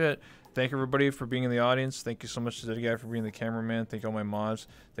much it. Thank everybody for being in the audience. Thank you so much to the guy for being the cameraman. Thank all my mods.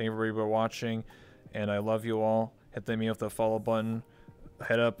 Thank everybody for watching. And I love you all. Hit me with the follow button.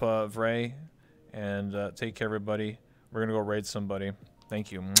 Head up Vrey. And take care, everybody. We're going to go raid somebody.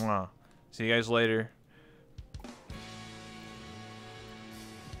 Thank you. Mwah. See you guys later.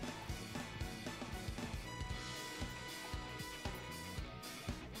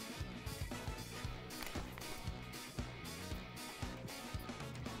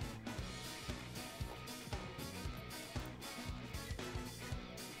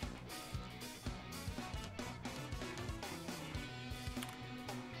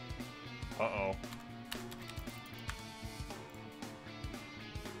 Uh-oh.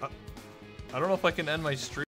 I don't know if I can end my stream.